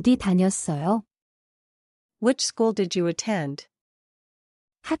 학교 어디 다녔어요? Which school did you attend?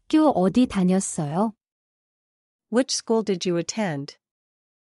 학교 어디 다녔어요? Which school did you attend?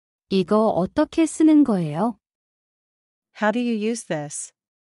 이거 어떻게 쓰는 거예요? How do you use this?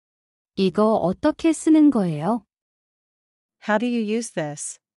 이거 어떻게 쓰는 거예요? How do you use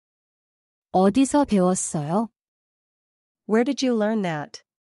this? 어디서 배웠어요? Where did you learn that?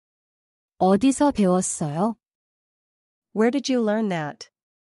 어디서 배웠어요? Where did you learn that?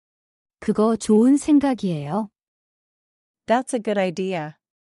 그거 좋은 생각이에요. That's a good idea.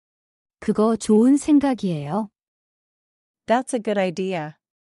 그거 좋은 생각이에요. That's a good idea.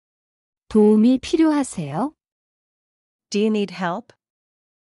 도움이 필요하세요? Do you need help?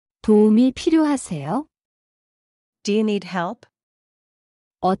 도움이 필요하세요? Do you need help?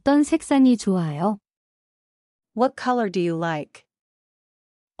 어떤 색상이 좋아요? What color do you like?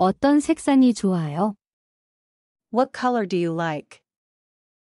 어떤 색상이 좋아요? What color do you like?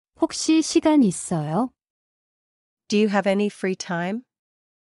 혹시 시간 있어요? Do you have any free time?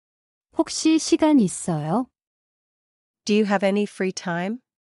 혹시 시간 있어요? Do you have any free time?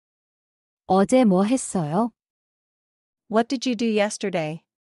 어제 뭐 했어요? What did you do yesterday?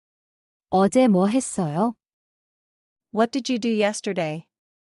 어제 뭐 했어요? What did you do yesterday?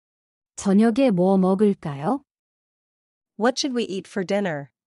 저녁에 뭐 먹을까요? What should we eat for dinner?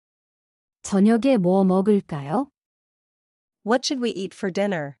 저녁에 뭐 먹을까요? What should we eat for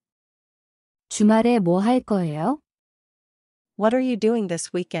dinner? 주말에 뭐 할 거예요? What are you doing this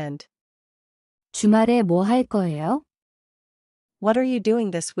weekend? 주말에 뭐 할 거예요? What are you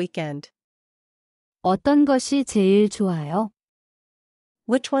doing this weekend? 어떤 것이 제일 좋아요?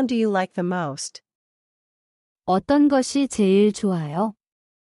 Which one do you like the most? 어떤 것이 제일 좋아요?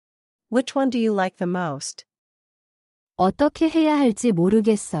 Which one do you like the most? 어떻게 해야 할지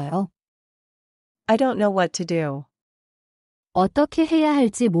모르겠어요. I don't know what to do. 어떻게 해야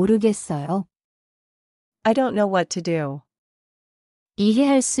할지 모르겠어요. I don't know what to do.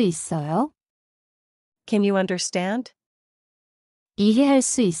 이해할 수 있어요? Can you understand? 이해할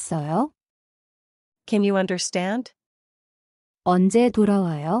수 있어요? Can you understand? 언제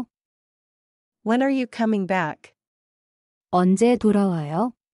돌아와요? When are you coming back? 언제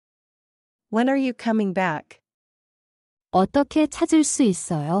돌아와요? When are you coming back? 어떻게 찾을 수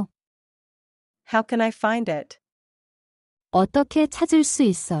있어요? How can I find it? 어떻게 찾을 수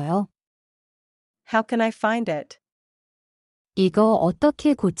있어요? How can I find it? 이거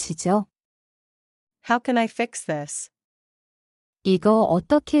어떻게 고치죠? How can I fix this? 이거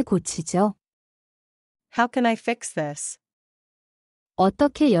어떻게 고치죠? How can I fix this?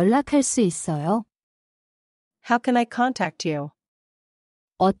 어떻게 연락할 수 있어요? How can I contact you?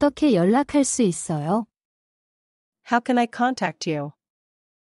 어떻게 연락할 수 있어요? How can I contact you?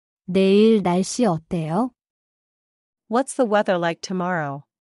 내일 날씨 어때요? What's the weather like tomorrow?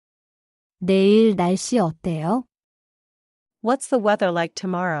 내일 날씨 어때요? What's the weather like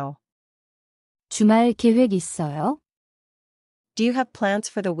tomorrow? 주말 계획 있어요? Do you have plans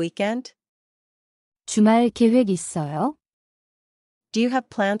for the weekend? 주말 계획 있어요? Do you have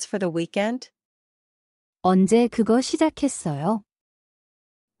plans for the weekend? 언제 그거 시작했어요?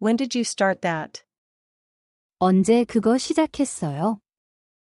 When did you start that? 언제 그거 시작했어요?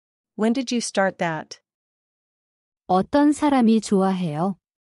 When did you start that? 어떤 사람이 좋아해요?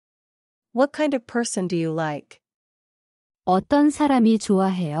 What kind of person do you like? 어떤 사람이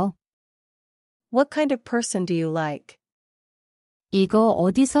좋아해요? What kind of person do you like? 이거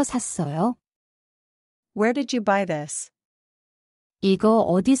어디서 샀어요? Where did you buy this? 이거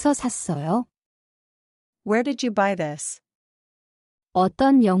어디서 샀어요? Where did you buy this?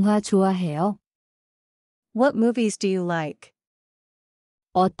 어떤 영화 좋아해요? What movies do you like?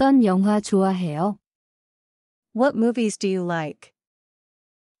 어떤 영화 좋아해요? What movies do you like?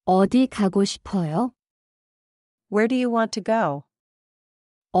 어디 가고 싶어요? Where do you want to go?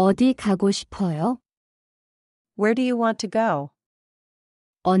 어디 가고 싶어요? Where do you want to go?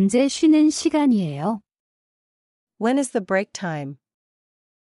 언제 쉬는 시간이에요? When is the break time?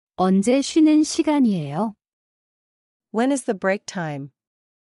 언제 쉬는 시간이에요? When is the break time?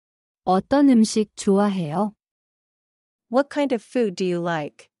 어떤 음식 좋아해요? What kind of food do you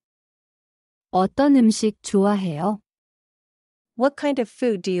like? 어떤 음식 좋아해요? What kind of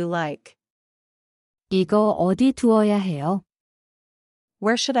food do you like? 이거 어디 두어야 해요?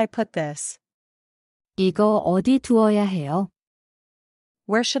 Where should I put this? 이거 어디 두어야 해요?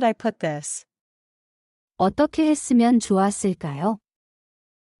 Where should I put this? 어떻게 했으면 좋았을까요?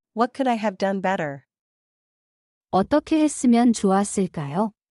 What could I have done better? 어떻게 했으면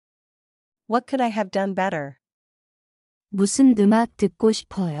좋았을까요? What could I have done better? 무슨 음악 듣고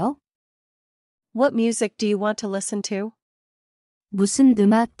싶어요? What music do you want to listen to? 무슨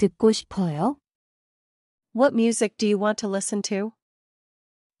음악 듣고 싶어요? What music do you want to listen to?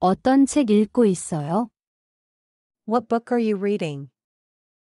 어떤 책 읽고 있어요? What book are you reading?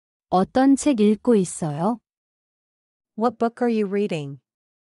 어떤 책 읽고 있어요? What book are you reading?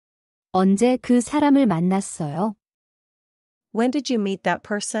 언제 그 사람을 만났어요? When did you meet that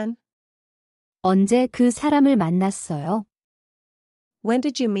person? 언제 그 사람을 만났어요? When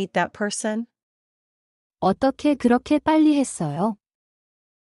did you meet that person? 어떻게 그렇게 빨리 했어요?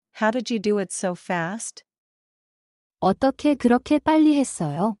 How did you do it so fast? 어떻게 그렇게 빨리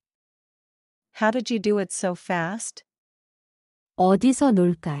했어요? How did you do it so fast? 어디서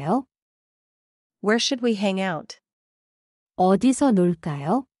놀까요? Where should we hang out? 어디서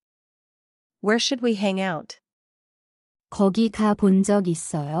놀까요? Where should we hang out? 거기 가 본 적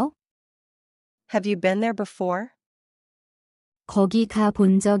있어요? Have you been there before? 거기 가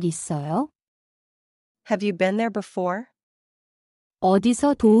본 적 있어요? Have you been there before?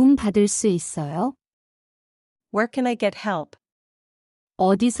 어디서 도움 받을 수 있어요? Where can I get help?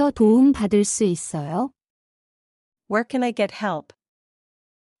 어디서 도움 받을 수 있어요? Where can I get help?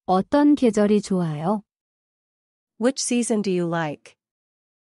 어떤 계절이 좋아요? Which season do you like?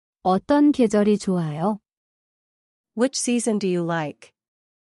 어떤 계절이 좋아요? Which season do you like?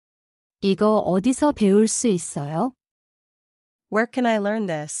 이거 어디서 배울 수 있어요? Where can I learn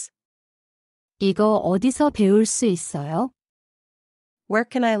this? 이거 어디서 배울 수 있어요? Where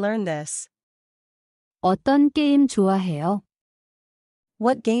can I learn this? 어떤 게임 좋아해요?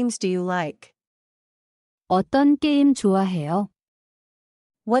 What games do you like? 어떤 게임 좋아해요?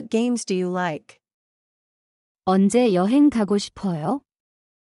 What games do you like? 언제 여행 가고 싶어요?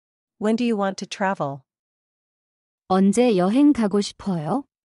 When do you want to travel? 언제 여행 가고 싶어요?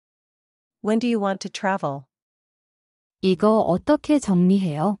 When do you want to travel? 이거 어떻게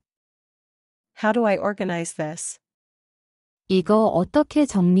정리해요? How do I organize this? 이거 어떻게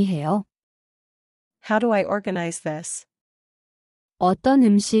정리해요? How do I organize this? 어떤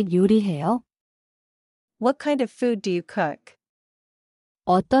음식 요리해요? What kind of food do you cook?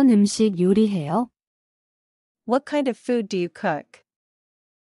 어떤 음식 요리해요? What kind of food do you cook?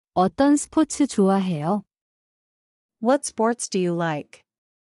 어떤 스포츠 좋아해요? What sports do you like?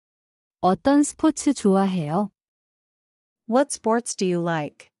 어떤 스포츠 좋아해요? What sports do you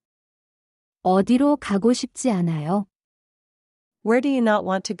like? 어디로 가고 싶지 않아요? Where do you not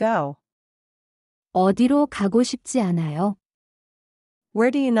want to go? 어디로 가고 싶지 않아요?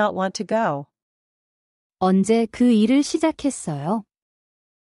 Where do you not want to go? 언제 그 일을 시작했어요?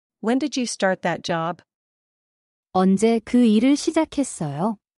 When did you start that job? 언제 그 일을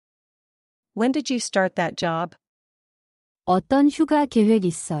시작했어요? When did you start that job? 어떤 휴가 계획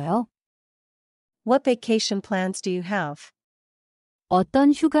있어요? What vacation plans do you have?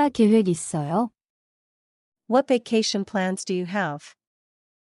 어떤 휴가 계획 있어요? What vacation plans do you have?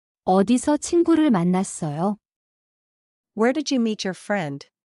 어디서 친구를 만났어요? Where did you meet your friend?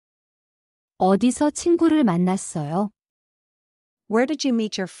 어디서 친구를 만났어요? Where did you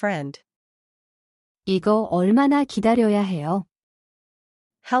meet your friend? 이거 얼마나 기다려야 해요?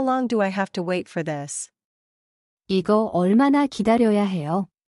 How long do I have to wait for this? 이거 얼마나 기다려야 해요?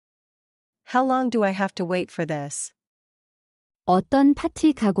 How long do I have to wait for this? 어떤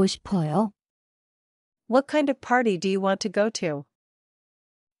파티 가고 싶어요? What kind of party do you want to go to?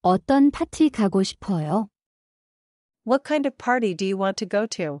 어떤 파티 가고 싶어요? What kind of party do you want to go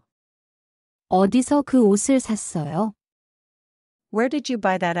to? 어디서 그 옷을 샀어요? Where did you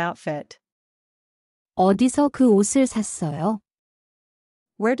buy that outfit? 어디서 그 옷을 샀어요?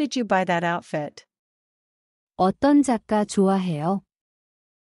 Where did you buy that outfit? 어떤 작가 좋아해요?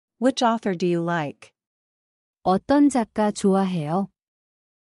 Which author do you like? 어떤 작가 좋아해요?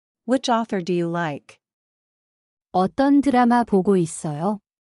 Which author do you like? 어떤 드라마 보고 있어요?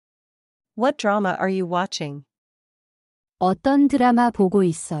 What drama are you watching? 어떤 드라마 보고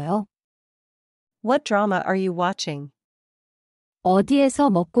있어요? What drama are you watching? 어디에서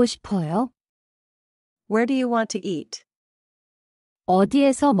먹고 싶어요? Where do you want to eat?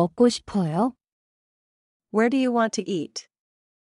 어디에서 먹고 싶어요? Where do you want to eat?